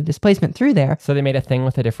 15,000 tons of displacement through there. So they made a thing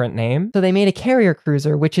with a different name? So they made a carrier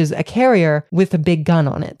cruiser, which is a carrier with a big gun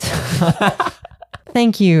on it.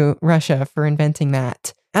 Thank you, Russia, for inventing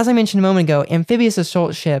that. As I mentioned a moment ago, amphibious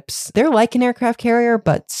assault ships, they're like an aircraft carrier,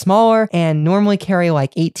 but smaller and normally carry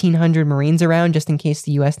like 1,800 Marines around just in case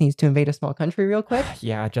the US needs to invade a small country real quick.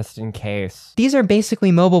 Yeah, just in case. These are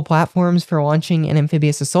basically mobile platforms for launching an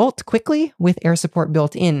amphibious assault quickly with air support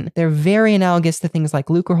built in. They're very analogous to things like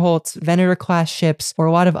Lucreholtz, Venator-class ships, or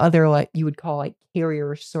a lot of other, like you would call like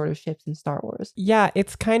carrier sort of ships in Star Wars. Yeah,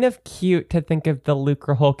 it's kind of cute to think of the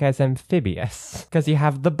Lucrehulk as amphibious because you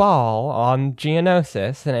have the ball on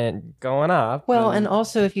Geonosis and it going up. Well, and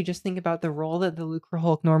also if you just think about the role that the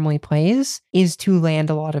Lucrehulk normally plays is to land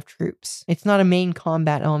a lot of troops. It's not a main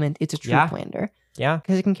combat element, it's a troop lander. Yeah.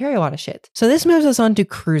 Because it can carry a lot of shit. So this moves us on to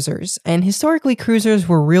cruisers. And historically, cruisers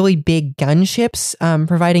were really big gunships,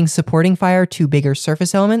 providing supporting fire to bigger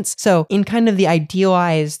surface elements. So in kind of the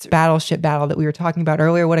idealized battleship battle that we were talking about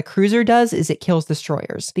earlier, what a cruiser does is it kills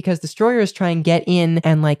destroyers. Because destroyers try and get in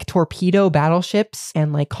and like torpedo battleships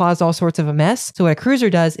and like cause all sorts of a mess. So what a cruiser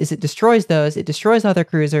does is it destroys those, it destroys other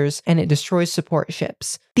cruisers, and it destroys support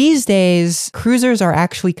ships. These days, cruisers are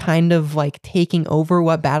actually kind of like taking over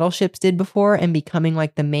what battleships did before and becoming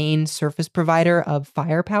like the main surface provider of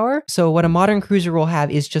firepower. So what a modern cruiser will have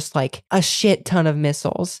is just like a shit ton of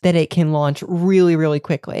missiles that it can launch really, really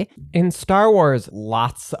quickly. In Star Wars,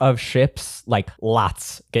 lots of ships, like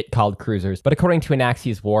lots, get called cruisers. But according to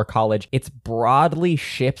Anaxi's War College, it's broadly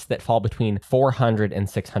ships that fall between 400 and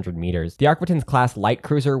 600 meters. The Arquitens class light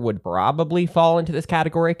cruiser would probably fall into this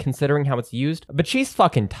category considering how it's used, but she's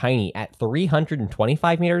fucking tiny at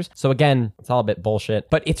 325 meters. So again, it's all a bit bullshit,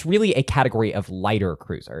 but it's really a category of lighter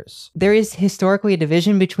cruisers. There is historically a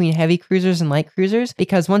division between heavy cruisers and light cruisers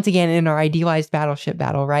because once again, in our idealized battleship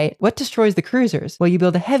battle, right? What destroys the cruisers? Well, you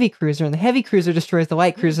build a heavy cruiser and the heavy cruiser destroys the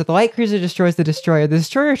light cruiser. The light cruiser destroys the destroyer. The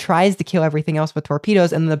destroyer tries to kill everything else with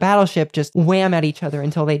torpedoes and the battleship just wham at each other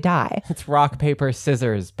until they die. It's rock, paper,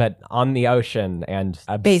 scissors, but on the ocean and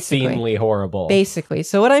obscenely horrible. Basically.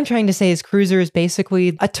 So what I'm trying to say is cruiser is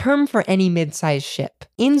basically a term for any mid-sized ship.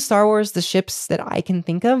 In Star Wars, the ships that I can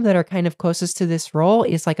think of that are kind of closest to this role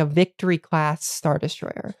is like a Victory class Star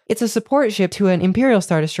Destroyer. It's a support ship to an Imperial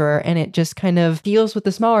Star Destroyer, and it just kind of deals with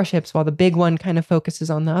the smaller ships while the big one kind of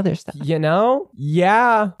focuses on the other stuff. You know?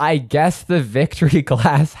 Yeah. I guess the Victory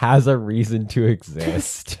class has a reason to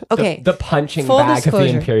exist. Okay. The punching bag of the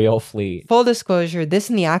Imperial fleet. Full disclosure, this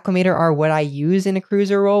and the Acclimator are what I use in a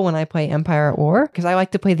cruiser role when I play Empire at War, because I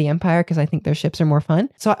like to play the Empire because I think their ships are more fun.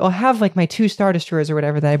 So I'll have like my 2 Star Destroyers or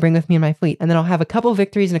whatever that I bring with me in my fleet, and then I'll have a couple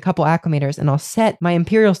Victories and a couple Acclimators, and I'll set my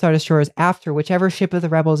Imperial Star Destroyers after whichever ship of the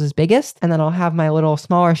Rebels is biggest, and then I'll have my little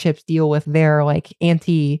smaller ships deal with their like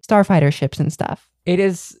anti-Starfighter ships and stuff. It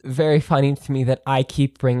is very funny to me that I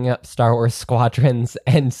keep bringing up Star Wars Squadrons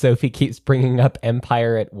and Sophie keeps bringing up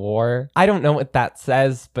Empire at War. I don't know what that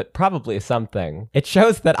says, but probably something. It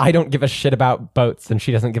shows that I don't give a shit about boats and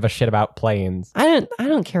she doesn't give a shit about planes. I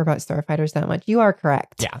don't care about Starfighters that much. You are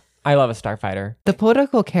correct. Yeah. I love a starfighter. The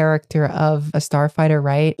political character of a starfighter,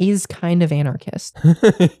 right, is kind of anarchist.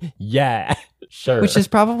 Yeah, sure. Which is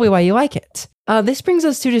probably why you like it. This brings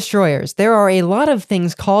us to destroyers. There are a lot of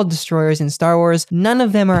things called destroyers in Star Wars. None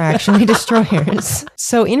of them are actually destroyers.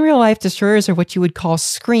 So in real life, destroyers are what you would call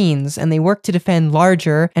screens, and they work to defend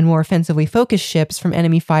larger and more offensively focused ships from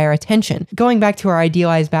enemy fire attention. Going back to our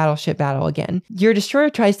idealized battleship battle again, your destroyer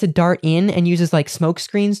tries to dart in and uses like smoke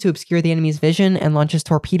screens to obscure the enemy's vision and launches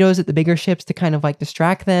torpedoes at the bigger ships to kind of like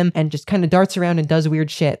distract them and just kind of darts around and does weird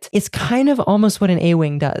shit. It's kind of almost what an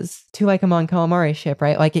A-Wing does to like a Mon Calamari ship,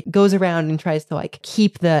 right? Like it goes around and tries to like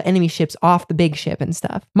keep the enemy ships off the big ship and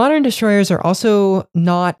stuff. Modern destroyers are also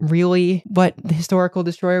not really what the historical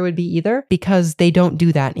destroyer would be either, because they don't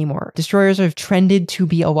do that anymore. Destroyers have trended to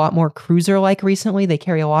be a lot more cruiser-like recently. They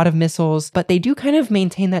carry a lot of missiles, but they do kind of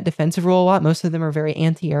maintain that defensive role a lot. Most of them are very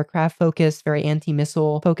anti-aircraft focused, very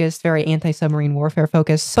anti-missile focused, very anti-submarine warfare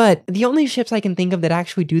focused. But the only ships I can think of that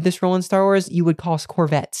actually do this role in Star Wars, you would call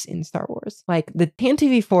corvettes in Star Wars. Like the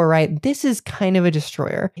Tantive 4, right? This is kind of a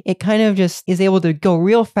destroyer. It kind of just is able to go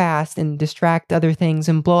real fast and distract other things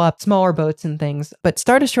and blow up smaller boats and things. But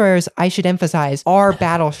Star Destroyers, I should emphasize, are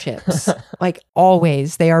battleships. Like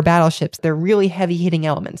always, they are battleships. They're really heavy hitting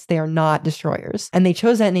elements. They are not destroyers. And they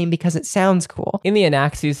chose that name because it sounds cool. In the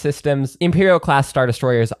Anaxes systems, Imperial class Star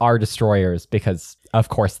Destroyers are destroyers because of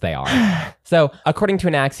course they are. So, according to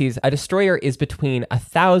Anaxes, a destroyer is between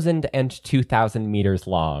 1,000 and 2,000 meters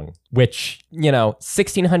long, which,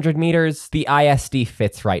 1,600 meters, the ISD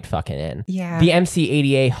fits right fucking in. Yeah. The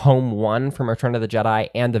MC-80A Home 1 from Return of the Jedi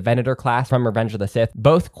and the Venator class from Revenge of the Sith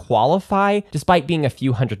both qualify, despite being a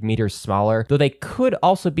few hundred meters smaller, though they could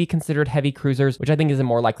also be considered heavy cruisers, which I think is a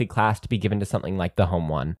more likely class to be given to something like the Home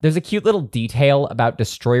 1. There's a cute little detail about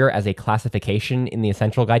destroyer as a classification in the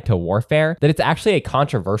Essential Guide to Warfare, that it's actually a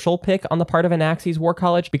controversial pick on the part of Anaxes War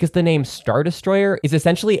College because the name Star Destroyer is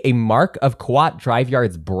essentially a mark of Kuat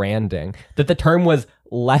Driveyard's branding, that the term was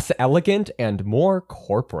less elegant and more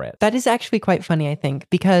corporate. That is actually quite funny, I think,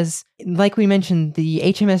 because like we mentioned, the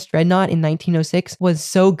HMS Dreadnought in 1906 was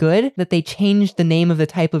so good that they changed the name of the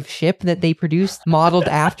type of ship that they produced, modeled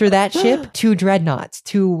after that ship, to dreadnoughts,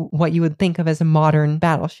 to what you would think of as a modern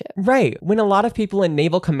battleship. Right. When a lot of people in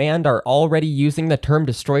Naval Command are already using the term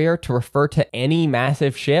destroyer to refer to any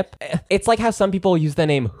massive ship, it's like how some people use the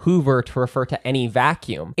name Hoover to refer to any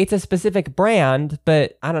vacuum. It's a specific brand,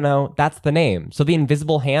 but I don't know, that's the name. So the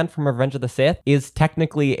Invisible Hand from Revenge of the Sith is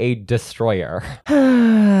technically a destroyer.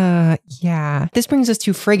 Yeah. This brings us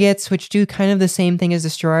to frigates, which do kind of the same thing as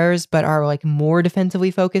destroyers, but are like more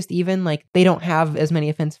defensively focused even. Like they don't have as many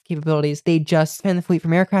offensive capabilities. They just defend the fleet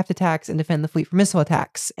from aircraft attacks and defend the fleet from missile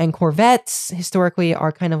attacks. And corvettes historically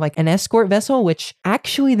are kind of like an escort vessel, which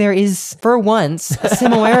actually there is, for once, a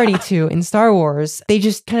similarity to in Star Wars. They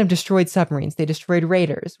just kind of destroyed submarines. They destroyed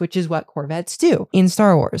raiders, which is what corvettes do in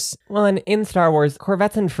Star Wars. Well, and in Star Wars,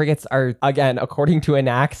 corvettes and frigates are, again, according to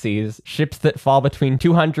Anaxes, ships that fall between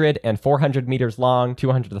 200 and 400 meters long.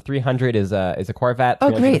 200 to 300 is a corvette.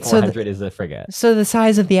 Oh, great. To 400 is a frigate. So the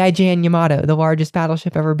size of the IJN Yamato, the largest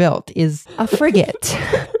battleship ever built, is a frigate.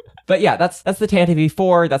 But yeah, that's the Tantive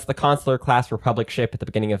V4. That's the Consular class Republic ship at the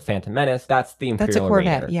beginning of Phantom Menace. That's the Imperial That's a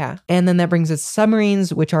Corvette, Raider. yeah. And then that brings us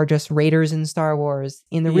submarines, which are just raiders in Star Wars.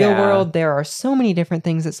 In the real Yeah. world, there are so many different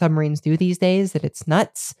things that submarines do these days that it's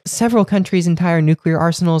nuts. Several countries' entire nuclear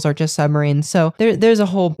arsenals are just submarines. So there's a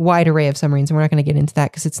whole wide array of submarines, and we're not going to get into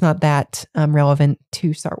that because it's not that relevant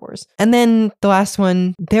to Star Wars. And then the last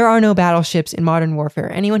one, there are no battleships in modern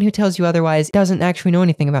warfare. Anyone who tells you otherwise doesn't actually know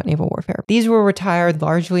anything about naval warfare. These were retired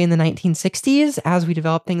largely in the 1960s as we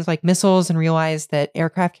developed things like missiles and realized that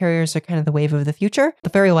aircraft carriers are kind of the wave of the future. The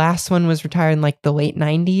very last one was retired in like the late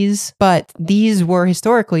 90s, but these were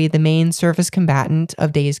historically the main surface combatant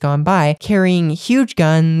of days gone by, carrying huge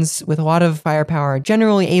guns with a lot of firepower,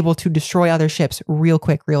 generally able to destroy other ships real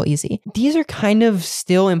quick, real easy. These are kind of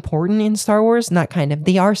still important in Star Wars. Not kind of,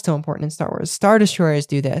 they are still important in Star Wars. Star Destroyers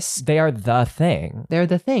do this. They are the thing. They're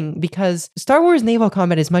the thing because Star Wars naval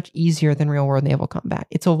combat is much easier than real world naval combat.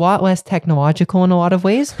 It's a lot less technological in a lot of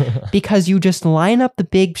ways because you just line up the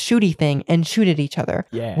big shooty thing and shoot at each other.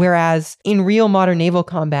 Yeah. Whereas in real modern naval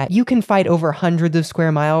combat, you can fight over hundreds of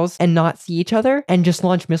square miles and not see each other and just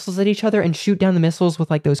launch missiles at each other and shoot down the missiles with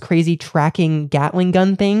like those crazy tracking Gatling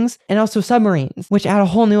gun things, and also submarines, which add a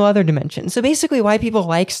whole new other dimension. So basically why people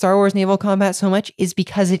like Star Wars naval combat so much is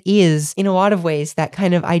because it is, in a lot of ways, that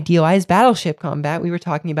kind of idealized battleship combat we were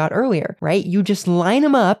talking about earlier, right? You just line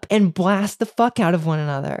them up and blast the fuck out of one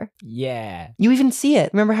another. Yeah. You even see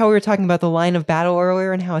it. Remember how we were talking about the line of battle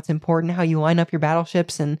earlier and how it's important how you line up your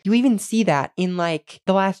battleships, and you even see that in like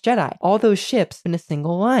The Last Jedi. All those ships in a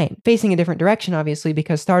single line, facing a different direction, obviously,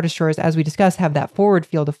 because Star Destroyers, as we discussed, have that forward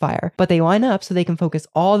field of fire, but they line up so they can focus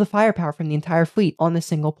all the firepower from the entire fleet on the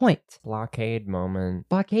single point. Blockade moment.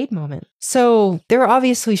 Blockade moment. So there are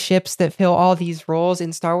obviously ships that fill all these roles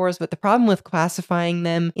in Star Wars, but the problem with classifying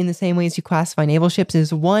them in the same way as you classify naval ships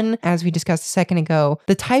is, one, as we discussed a second ago,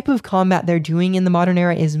 the type of combat they're doing in the modern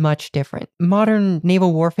era is much different. Modern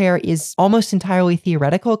naval warfare is almost entirely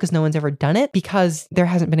theoretical because no one's ever done it because there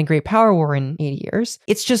hasn't been a great power war in 80 years.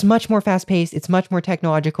 It's just much more fast-paced. It's much more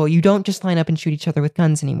technological. You don't just line up and shoot each other with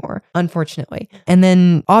guns anymore, unfortunately. And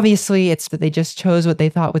then obviously it's that they just chose what they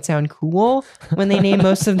thought would sound cool when they named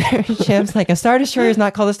most of their ships. Like a Star Destroyer is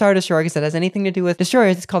not called a Star Destroyer because it has anything to do with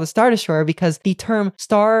destroyers. It's called a Star Destroyer because the term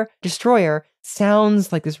Star Destroyer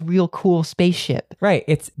sounds like this real cool spaceship. Right.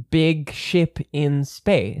 It's big ship in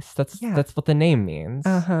space. That's what the name means.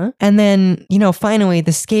 Uh-huh. And then, finally,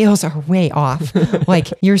 the scales are way off.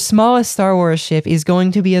 Like, your smallest Star Wars ship is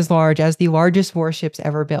going to be as large as the largest warships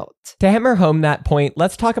ever built. To hammer home that point,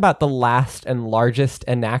 let's talk about the last and largest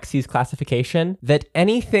Anaxes classification, that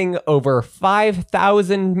anything over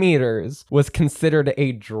 5,000 meters was considered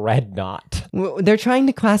a dreadnought. They're trying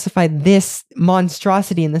to classify this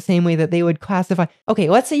monstrosity in the same way that they would classify. Okay,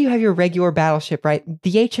 let's say you have your regular battleship, right?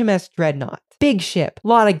 The HMS Dreadnought. Big ship,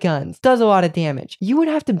 lot of guns, does a lot of damage. You would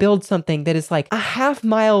have to build something that is like a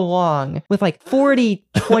half-mile long with like 40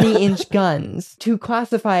 20-inch guns to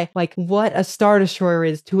classify like what a Star Destroyer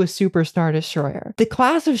is to a Super Star Destroyer. The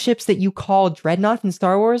class of ships that you call Dreadnought in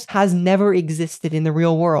Star Wars has never existed in the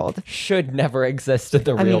real world. Should never exist in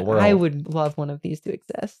the real world. I would love one of these to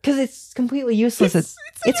exist because it's completely useless.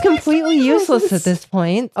 It's completely useless at this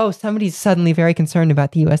point. Oh, somebody's suddenly very concerned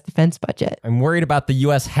about the U.S. defense budget. I'm worried about the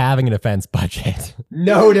U.S. having a defense budget.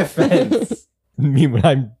 No defense. Me when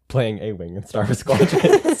I'm playing A-Wing in Star Wars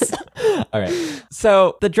Squadrons. All right.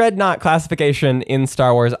 So the Dreadnought classification in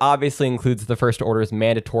Star Wars obviously includes the First Order's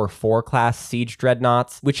Manticore 4 class Siege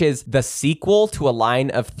Dreadnoughts, which is the sequel to a line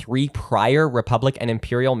of 3 prior Republic and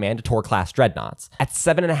Imperial Manticore class Dreadnoughts at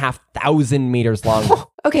 7,500 meters long.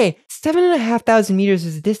 Okay, 7,500 meters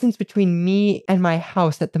is the distance between me and my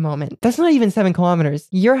house at the moment. That's not even 7 kilometers.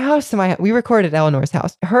 Your house to my house, we recorded Eleanor's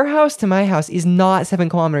house. Her house to my house is not 7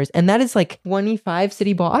 kilometers, and that is like 25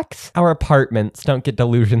 city blocks. Our apartments don't get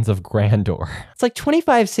delusions of grandeur. It's like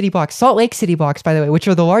 25 city blocks, Salt Lake city blocks, by the way, which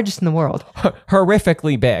are the largest in the world.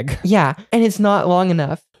 Horrifically big. Yeah, and it's not long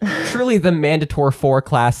enough. Truly the Manticore 4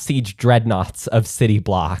 class Siege Dreadnoughts of city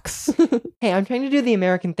blocks. Hey, I'm trying to do the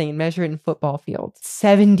American thing and measure it in football fields.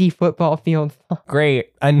 70 football fields.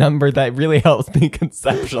 Great. A number that really helps me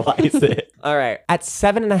conceptualize it. All right. At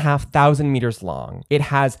 7,500 meters long, it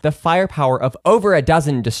has the firepower of over a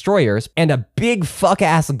dozen destroyers and a big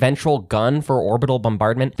fuck-ass ventral gun for orbital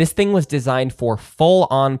bombardment. This thing was designed for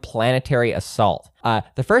full-on planetary assault.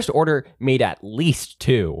 The First Order made at least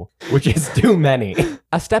 2, which is too many.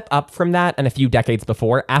 A step up from that, and a few decades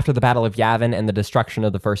before, after the Battle of Yavin and the destruction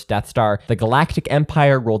of the first Death Star, the Galactic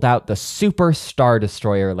Empire rolled out the Super Star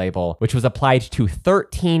Destroyer label, which was applied to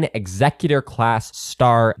 13 Executor-class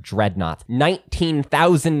star dreadnoughts,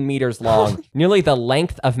 19,000 meters long, nearly the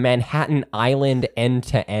length of Manhattan Island end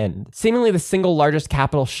to end. Seemingly the single largest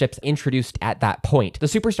capital ships introduced at that point, the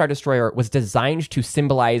Super Star Destroyer was designed to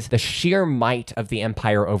symbolize the sheer might of the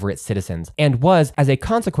Empire over its citizens, and was, as a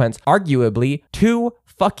consequence, arguably too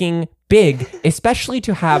fucking big, especially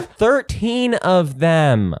to have 13 of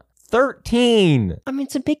them. 13! I mean,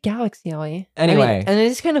 it's a big galaxy, Ellie. Anyway. And it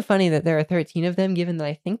is kind of funny that there are 13 of them, given that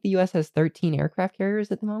I think the US has 13 aircraft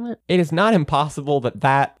carriers at the moment. It is not impossible that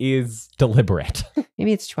that is deliberate.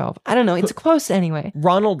 Maybe it's 12. I don't know. It's close anyway.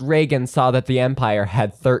 Ronald Reagan saw that the Empire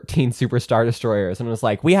had 13 Super Star Destroyers and was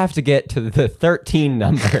like, we have to get to the 13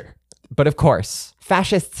 number. But of course,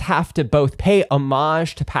 fascists have to both pay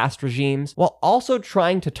homage to past regimes while also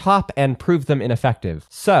trying to top and prove them ineffective.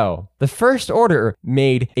 So, the First Order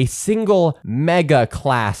made a single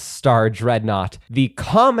mega-class star dreadnought, the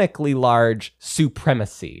comically large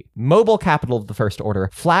Supremacy. Mobile capital of the First Order,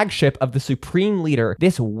 flagship of the Supreme Leader,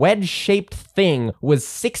 this wedge-shaped thing was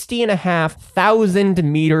 60,500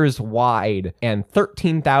 meters wide and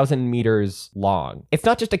 13,000 meters long. It's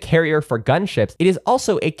not just a carrier for gunships, it is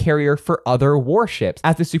also a carrier for other warships,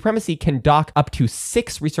 as the Supremacy can dock up to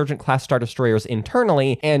 6 Resurgent-class Star Destroyers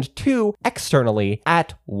internally and 2 externally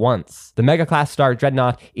at once. The Mega-class Star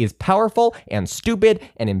Dreadnought is powerful and stupid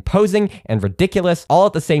and imposing and ridiculous all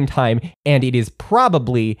at the same time, and it is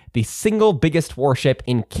probably the single biggest warship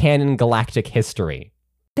in canon galactic history.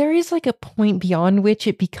 There is like a point beyond which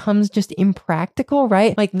it becomes just impractical,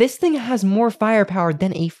 right? Like this thing has more firepower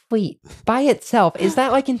than a fleet by itself. Is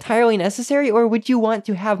that like entirely necessary, or would you want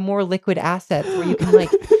to have more liquid assets where you can like...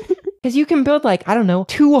 Because you can build like, I don't know,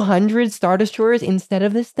 200 Star Destroyers instead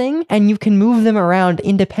of this thing, and you can move them around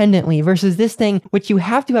independently versus this thing, which you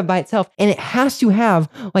have to have by itself, and it has to have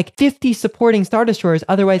like 50 supporting Star Destroyers.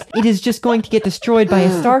 Otherwise, it is just going to get destroyed by a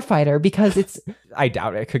starfighter because it's... I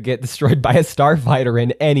doubt it could get destroyed by a starfighter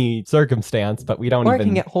in any circumstance, but we don't or even... it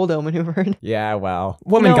can get holdo maneuvered. Yeah, well,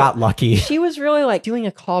 woman got lucky. She was really like doing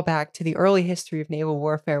a callback to the early history of naval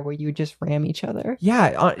warfare where you just ram each other.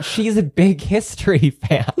 Yeah, she's a big history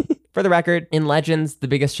fan. For the record, in Legends, the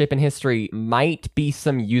biggest ship in history might be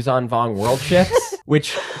some Yuzhan Vong world ships,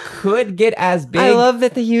 which could get as big. I love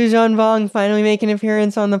that the Yuzhan Vong finally make an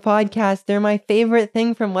appearance on the podcast. They're my favorite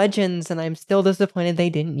thing from Legends, and I'm still disappointed they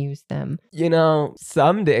didn't use them. You know,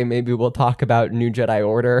 someday maybe we'll talk about New Jedi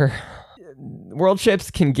Order. World ships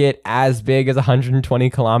can get as big as 120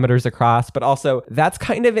 kilometers across, but also that's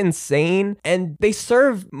kind of insane. And they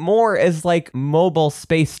serve more as like mobile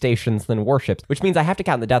space stations than warships, which means I have to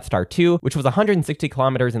count the Death Star 2, which was 160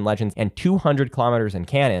 kilometers in Legends and 200 kilometers in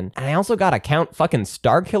canon. And I also got to count fucking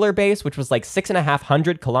Starkiller Base, which was like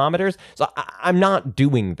 6,500 kilometers. So I'm not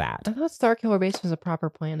doing that. I thought Starkiller Base was a proper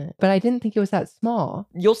planet, but I didn't think it was that small.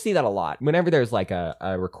 You'll see that a lot. Whenever there's like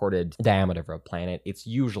a recorded diameter of a planet, it's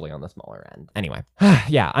usually on the smaller end. Anyway,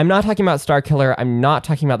 yeah, I'm not talking about Starkiller. I'm not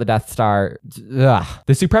talking about the Death Star. Ugh.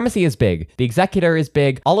 The Supremacy is big. The Executor is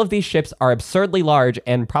big. All of these ships are absurdly large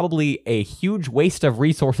and probably a huge waste of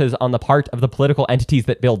resources on the part of the political entities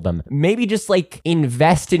that build them. Maybe just like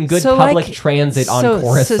invest in good public transit on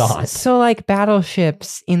Coruscant. So like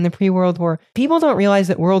battleships in the pre-World War, people don't realize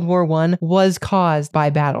that World War I was caused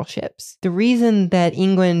by battleships. The reason that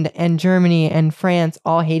England and Germany and France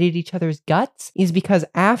all hated each other's guts is because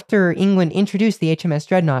after England introduced the HMS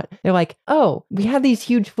Dreadnought, they're like, oh, we have these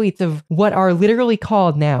huge fleets of what are literally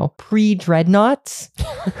called now pre-dreadnoughts.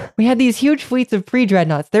 We had these huge fleets of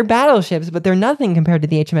pre-dreadnoughts. They're battleships, but they're nothing compared to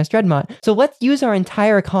the HMS Dreadnought. So let's use our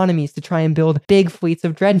entire economies to try and build big fleets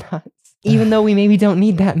of dreadnoughts, even though we maybe don't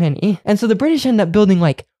need that many. And so the British end up building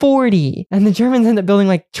like 40, and the Germans end up building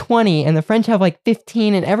like 20, and the French have like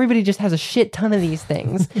 15, and everybody just has a shit ton of these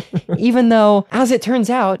things, even though, as it turns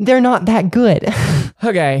out, they're not that good.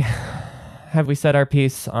 Okay. Have we said our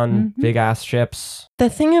piece on big ass ships? The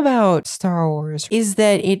thing about Star Wars is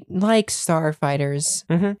that it likes starfighters.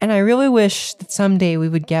 And I really wish that someday we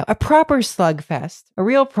would get a proper slugfest, a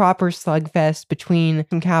real proper slugfest between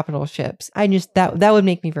some capital ships. That would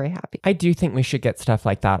make me very happy. I do think we should get stuff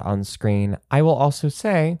like that on screen. I will also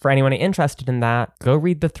say, for anyone interested in that, go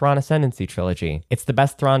read the Thrawn Ascendancy trilogy. It's the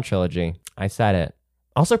best Thrawn trilogy. I said it.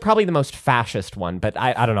 Also probably the most fascist one, but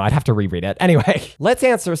I don't know. I'd have to reread it. Anyway, let's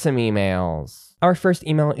answer some emails. Our first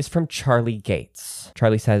email is from Charlie Gates.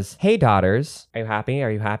 Charlie says, "Hey daughters, are you happy? Are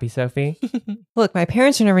you happy, Sophie?" Look, my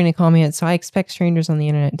parents are never going to call me it, so I expect strangers on the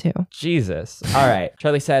internet too. Jesus. All right.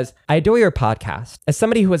 Charlie says, "I adore your podcast. As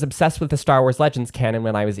somebody who was obsessed with the Star Wars Legends canon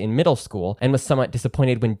when I was in middle school and was somewhat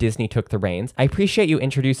disappointed when Disney took the reins, I appreciate you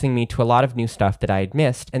introducing me to a lot of new stuff that I had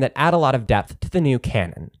missed and that add a lot of depth to the new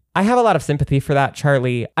canon." I have a lot of sympathy for that,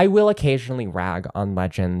 Charlie. I will occasionally rag on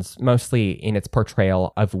Legends, mostly in its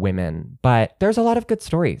portrayal of women, but there's a lot of good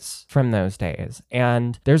stories from those days,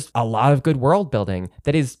 and there's a lot of good world building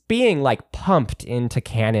that is being like pumped into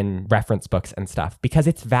canon reference books and stuff because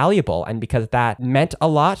it's valuable and because that meant a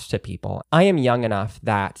lot to people. I am young enough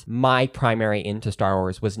that my primary into Star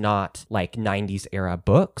Wars was not like 90s era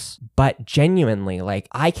books, but genuinely, like,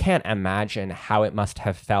 I can't imagine how it must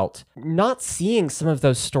have felt not seeing some of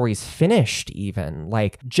those stories finished even,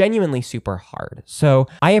 like genuinely super hard. So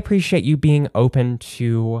I appreciate you being open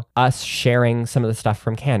to us sharing some of the stuff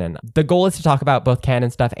from canon. The goal is to talk about both canon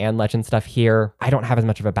stuff and legend stuff here. I don't have as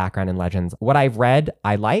much of a background in Legends. What I've read,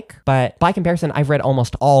 I like, but by comparison, I've read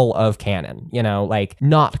almost all of canon, you know, like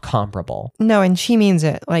not comparable. No, and she means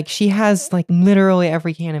it. Like she has like literally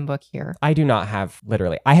every canon book here. I do not have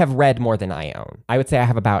literally. I have read more than I own. I would say I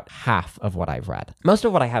have about half of what I've read. Most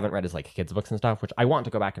of what I haven't read is like kids' books and stuff, which I want to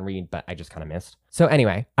go back and read, but I just kind of missed. So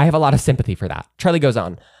anyway, I have a lot of sympathy for that. Charlie goes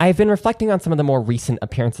on, "I have been reflecting on some of the more recent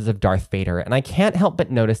appearances of Darth Vader, and I can't help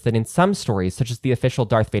but notice that in some stories, such as the official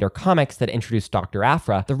Darth Vader comics that introduced Dr.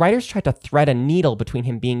 Aphra, the writers tried to thread a needle between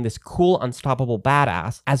him being this cool, unstoppable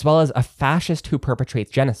badass, as well as a fascist who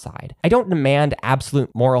perpetrates genocide. I don't demand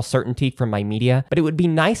absolute moral certainty from my media, but it would be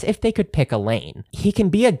nice if they could pick a lane. He can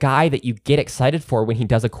be a guy that you get excited for when he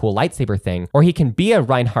does a cool lightsaber thing, or he can be a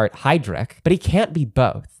Reinhardt Heydrich, but he can't be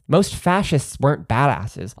both. Most fascists weren't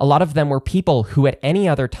badasses. A lot of them were people who at any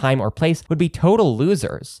other time or place would be total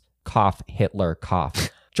losers." Cough, Hitler, cough.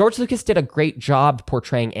 George Lucas did a great job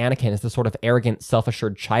portraying Anakin as the sort of arrogant,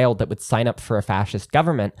 self-assured child that would sign up for a fascist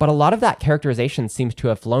government, but a lot of that characterization seems to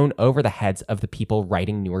have flown over the heads of the people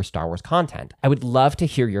writing newer Star Wars content. I would love to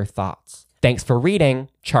hear your thoughts. Thanks for reading,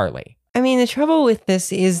 Charlie. I mean, the trouble with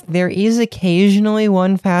this is there is occasionally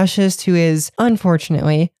one fascist who is,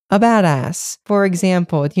 unfortunately, a badass. For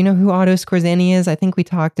example, do you know who Otto Skorzeny is? I think we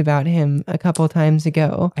talked about him a couple times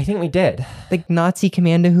ago. I think we did. The Nazi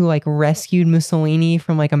commander who like rescued Mussolini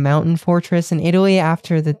from like a mountain fortress in Italy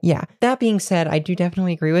after the... Yeah. That being said, I do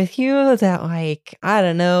definitely agree with you that like, I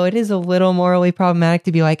don't know, it is a little morally problematic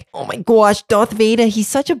to be like, oh my gosh, Darth Vader, he's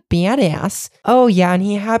such a badass. Oh yeah, and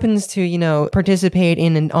he happens to, you know, participate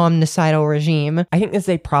in an omnicidal regime. I think this is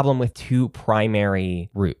a problem with two primary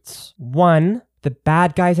roots. One, the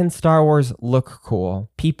bad guys in Star Wars look cool.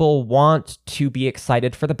 People want to be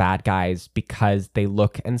excited for the bad guys because they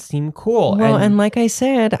look and seem cool. Well, and like I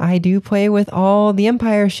said, I do play with all the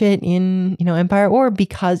Empire shit in, you know, Empire Orb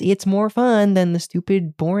because it's more fun than the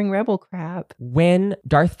stupid, boring rebel crap. When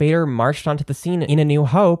Darth Vader marched onto the scene in A New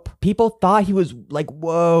Hope, people thought he was like,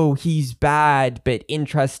 whoa, he's bad, but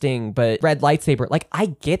interesting, but red lightsaber. Like, I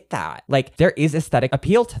get that. Like, there is aesthetic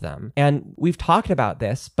appeal to them. And we've talked about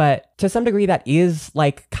this, but to some degree that is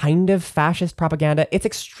like kind of fascist propaganda. It's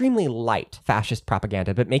extremely light fascist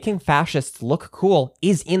propaganda, but making fascists look cool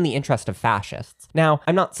is in the interest of fascists. Now,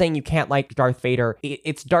 I'm not saying you can't like Darth Vader.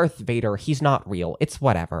 It's Darth Vader. He's not real. It's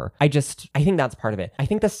whatever. I think that's part of it. I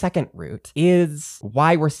think the second route is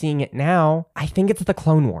why we're seeing it now. I think it's the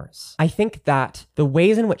Clone Wars. I think that the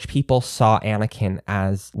ways in which people saw Anakin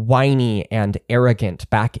as whiny and arrogant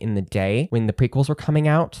back in the day when the prequels were coming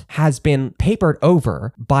out has been papered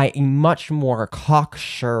over by a much more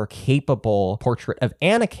cocksure, capable portrait of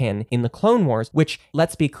Anakin in the Clone Wars, which,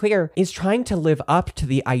 let's be clear, is trying to live up to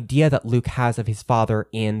the idea that Luke has of his father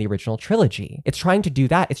in the original trilogy. It's trying to do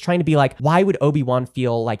that. It's trying to be like, why would Obi-Wan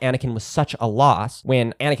feel like Anakin was such a loss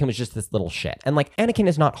when Anakin was just this little shit? And like, Anakin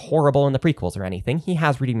is not horrible in the prequels or anything. He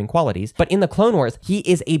has redeeming qualities, but in the Clone Wars, he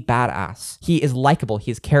is a badass. He is likable.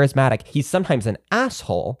 He is charismatic. He's sometimes an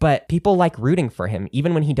asshole, but people like rooting for him,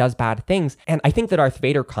 even when he does bad things. And I think the Darth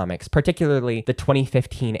Vader comics, particularly the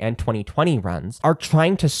 2015 and 2020 runs, are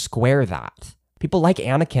trying to square that. People like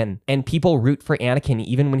Anakin, and people root for Anakin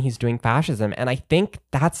even when he's doing fascism. And I think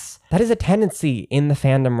that is a tendency in the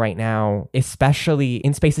fandom right now, especially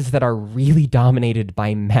in spaces that are really dominated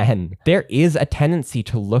by men. There is a tendency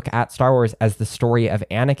to look at Star Wars as the story of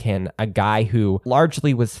Anakin, a guy who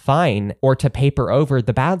largely was fine, or to paper over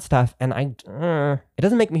the bad stuff. And it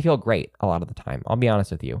doesn't make me feel great a lot of the time. I'll be honest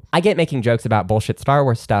with you. I get making jokes about bullshit Star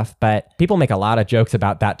Wars stuff, but people make a lot of jokes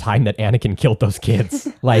about that time that Anakin killed those kids.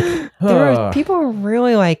 Like, there are people people are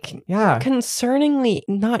really like, Yeah. concerningly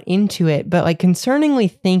not into it, but like concerningly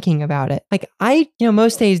thinking about it. Like I,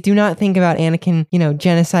 most days do not think about Anakin,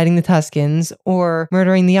 genociding the Tuskens or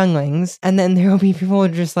murdering the younglings. And then there will be people who are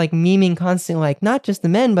just like memeing constantly, like not just the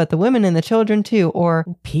men, but the women and the children too. Or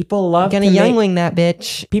people love gonna youngling that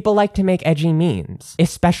bitch. People like to make edgy memes,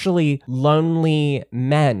 especially lonely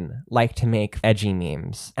men like to make edgy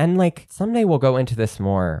memes. And like someday we'll go into this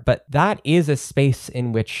more, but that is a space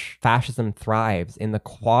in which fascism thrives, in the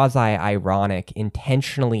quasi-ironic,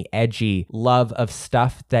 intentionally edgy love of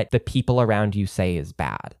stuff that the people around you say is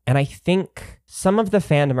bad. And I think some of the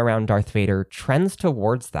fandom around Darth Vader trends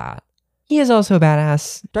towards that. He is also a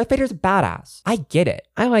badass. Darth Vader's a badass. I get it.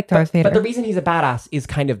 I like Darth Vader. But the reason he's a badass is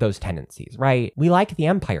kind of those tendencies, right? We like the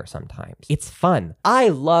Empire sometimes. It's fun. I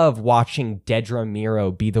love watching Dedra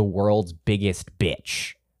Meero be the world's biggest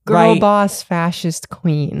bitch. Girl boss fascist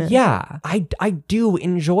queen. Yeah, I do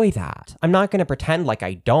enjoy that. I'm not going to pretend like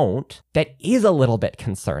I don't. That is a little bit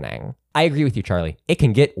concerning. I agree with you, Charlie. It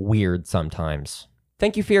can get weird sometimes.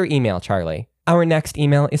 Thank you for your email, Charlie. Our next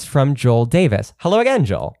email is from Joel Davis. Hello again,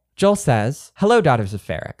 Joel. Joel says, "Hello, Daughters of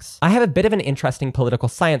Ferrix. I have a bit of an interesting political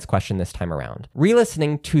science question this time around.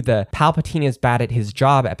 Re-listening to the Palpatine is bad at his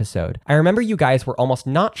job episode, I remember you guys were almost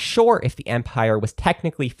not sure if the Empire was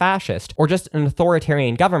technically fascist or just an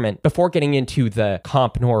authoritarian government before getting into the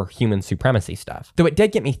comp nor human supremacy stuff. Though it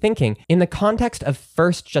did get me thinking, in the context of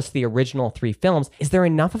first just the original 3 films, is there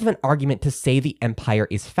enough of an argument to say the Empire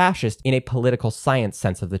is fascist in a political science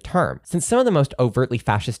sense of the term, since some of the most overtly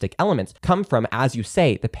fascistic elements come from, as you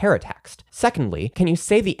say, the paratext? Secondly, can you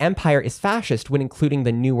say the Empire is fascist when including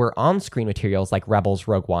the newer on-screen materials like Rebels,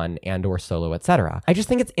 Rogue One, and/or Solo, etc.? I just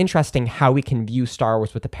think it's interesting how we can view Star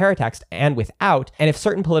Wars with the paratext and without, and if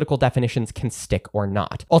certain political definitions can stick or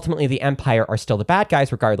not. Ultimately, the Empire are still the bad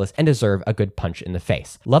guys regardless and deserve a good punch in the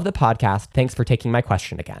face. Love the podcast. Thanks for taking my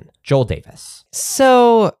question again. Joel Davis."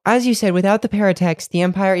 So, as you said, without the paratext, the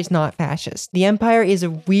Empire is not fascist. The Empire is a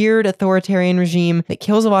weird authoritarian regime that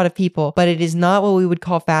kills a lot of people, but it is not what we would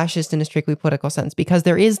call fascist in a strictly political sense, because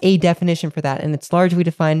there is a definition for that, and it's largely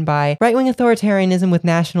defined by right-wing authoritarianism with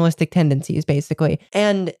nationalistic tendencies, basically.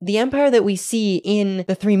 And the Empire that we see in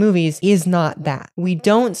the 3 movies is not that. We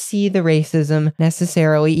don't see the racism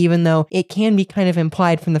necessarily, even though it can be kind of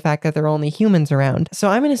implied from the fact that there are only humans around. So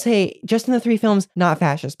I'm going to say, just in the 3 films, not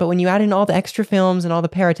fascist. But when you add in all the extra films and all the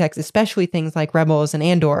paratext, especially things like Rebels and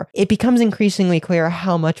Andor, it becomes increasingly clear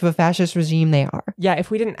how much of a fascist regime they are. Yeah,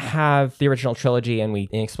 if we didn't have the original trilogy and we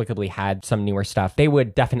inexplicably had some newer stuff, they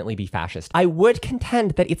would definitely be fascist. I would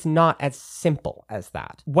contend that it's not as simple as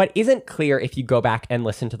that. What isn't clear if you go back and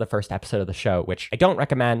listen to the first episode of the show, which I don't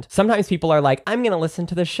recommend. Sometimes people are like, I'm going to listen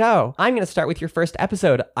to the show. I'm going to start with your first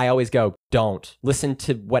episode. I always go, don't. Listen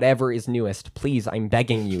to whatever is newest. Please, I'm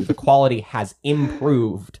begging you. The quality has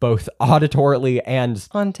improved, both auditorily and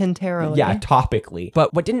contentarily. Yeah, topically.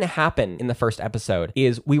 But what didn't happen in the first episode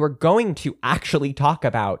is we were going to actually talk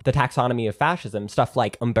about the taxonomy of fascism, stuff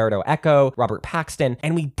like Umberto Eco, Robert Paxton,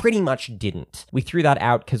 and we pretty much didn't. We threw that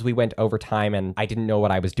out because we went over time and I didn't know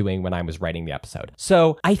what I was doing when I was writing the episode.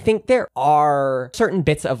 So I think there are certain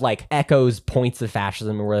bits of like Eco's points of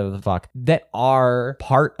fascism or whatever the fuck that are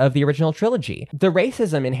part of the original trilogy. The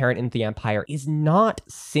racism inherent in the Empire is not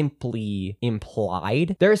simply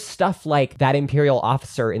implied. There's stuff like that Imperial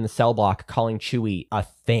officer in the cell block calling Chewie a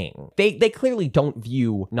thing. They clearly don't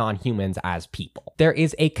view non-humans as people. There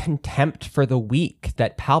is a contempt for the weak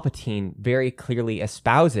that Palpatine very clearly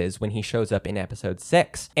espouses when he shows up in episode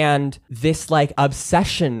 6. And this like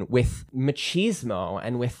obsession with machismo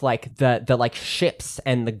and with like the like ships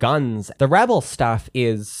and the guns. The rebel stuff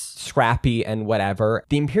is scrappy and whatever.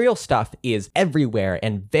 The Imperial stuff is everywhere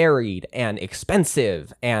and varied and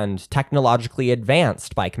expensive and technologically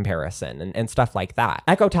advanced by comparison and stuff like that.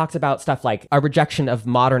 Echo talks about stuff like a rejection of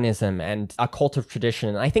modernism and a cult of tradition.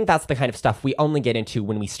 And I think that's the kind of stuff we only get into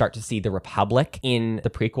when we start to see the Republic in the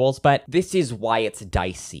prequels, but this is why it's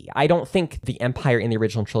dicey. I don't think the Empire in the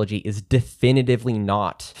original trilogy is definitively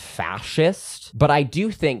not fascist, but I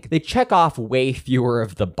do think they check off way fewer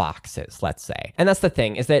of the boxes, let's say. And that's the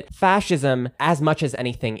thing, is that fascism, as much as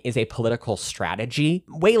anything, is a political strategy,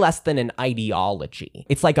 way less than an ideology.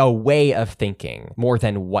 It's like a way of thinking more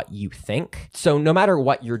than what you think. So no matter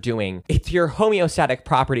what you're doing, if you're homeostatic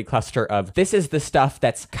democratic property cluster of this is the stuff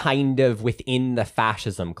that's kind of within the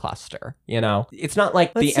fascism cluster, you know? It's not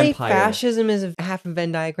like Let's the say empire. fascism is a half a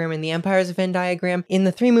Venn diagram and the empire is a Venn diagram. In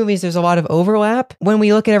the 3 movies, there's a lot of overlap. When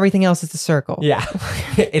we look at everything else, it's a circle. Yeah,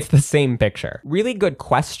 it's the same picture. Really good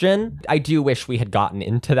question. I do wish we had gotten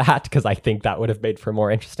into that because I think that would have made for a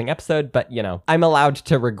more interesting episode, but you know, I'm allowed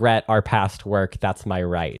to regret our past work. That's my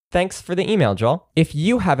right. Thanks for the email, Joel. If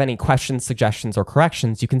you have any questions, suggestions, or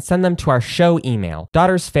corrections, you can send them to our show email,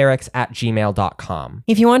 daughtersferrix@gmail.com.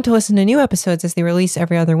 If you want to listen to new episodes as they release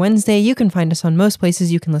every other Wednesday, you can find us on most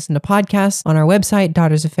places you can listen to podcasts, on our website,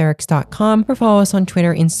 daughtersofferrix.com, or follow us on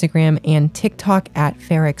Twitter, Instagram, and TikTok at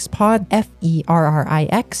FerrixPod,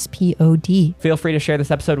 FerrixPod. Feel free to share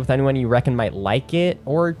this episode with anyone you reckon might like it,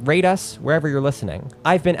 or rate us wherever you're listening.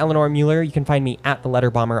 I've been Eleanor Mueller. You can find me at The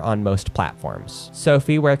Letter Bomber on most platforms.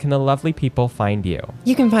 Sophie, where can the lovely people find you?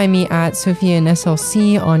 You can find me at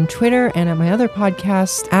SophiaNSLC on Twitter and at my other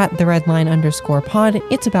podcast at @TheRedLine_pod.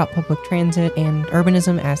 It's about public transit and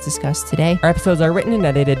urbanism as discussed today. Our episodes are written and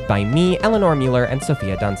edited by me, Eleanor Mueller, and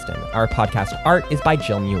Sophia Dunstan. Our podcast art is by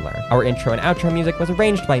Jill Mueller. Our intro and outro music was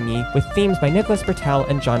arranged by me, with themes by Nicholas Bertel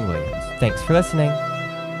and John Williams. Thanks for listening.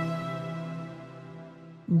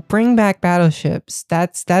 Bring back Battleships.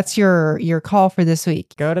 That's your call for this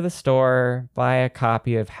week. Go to the store, buy a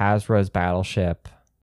copy of Hasbro's Battleship.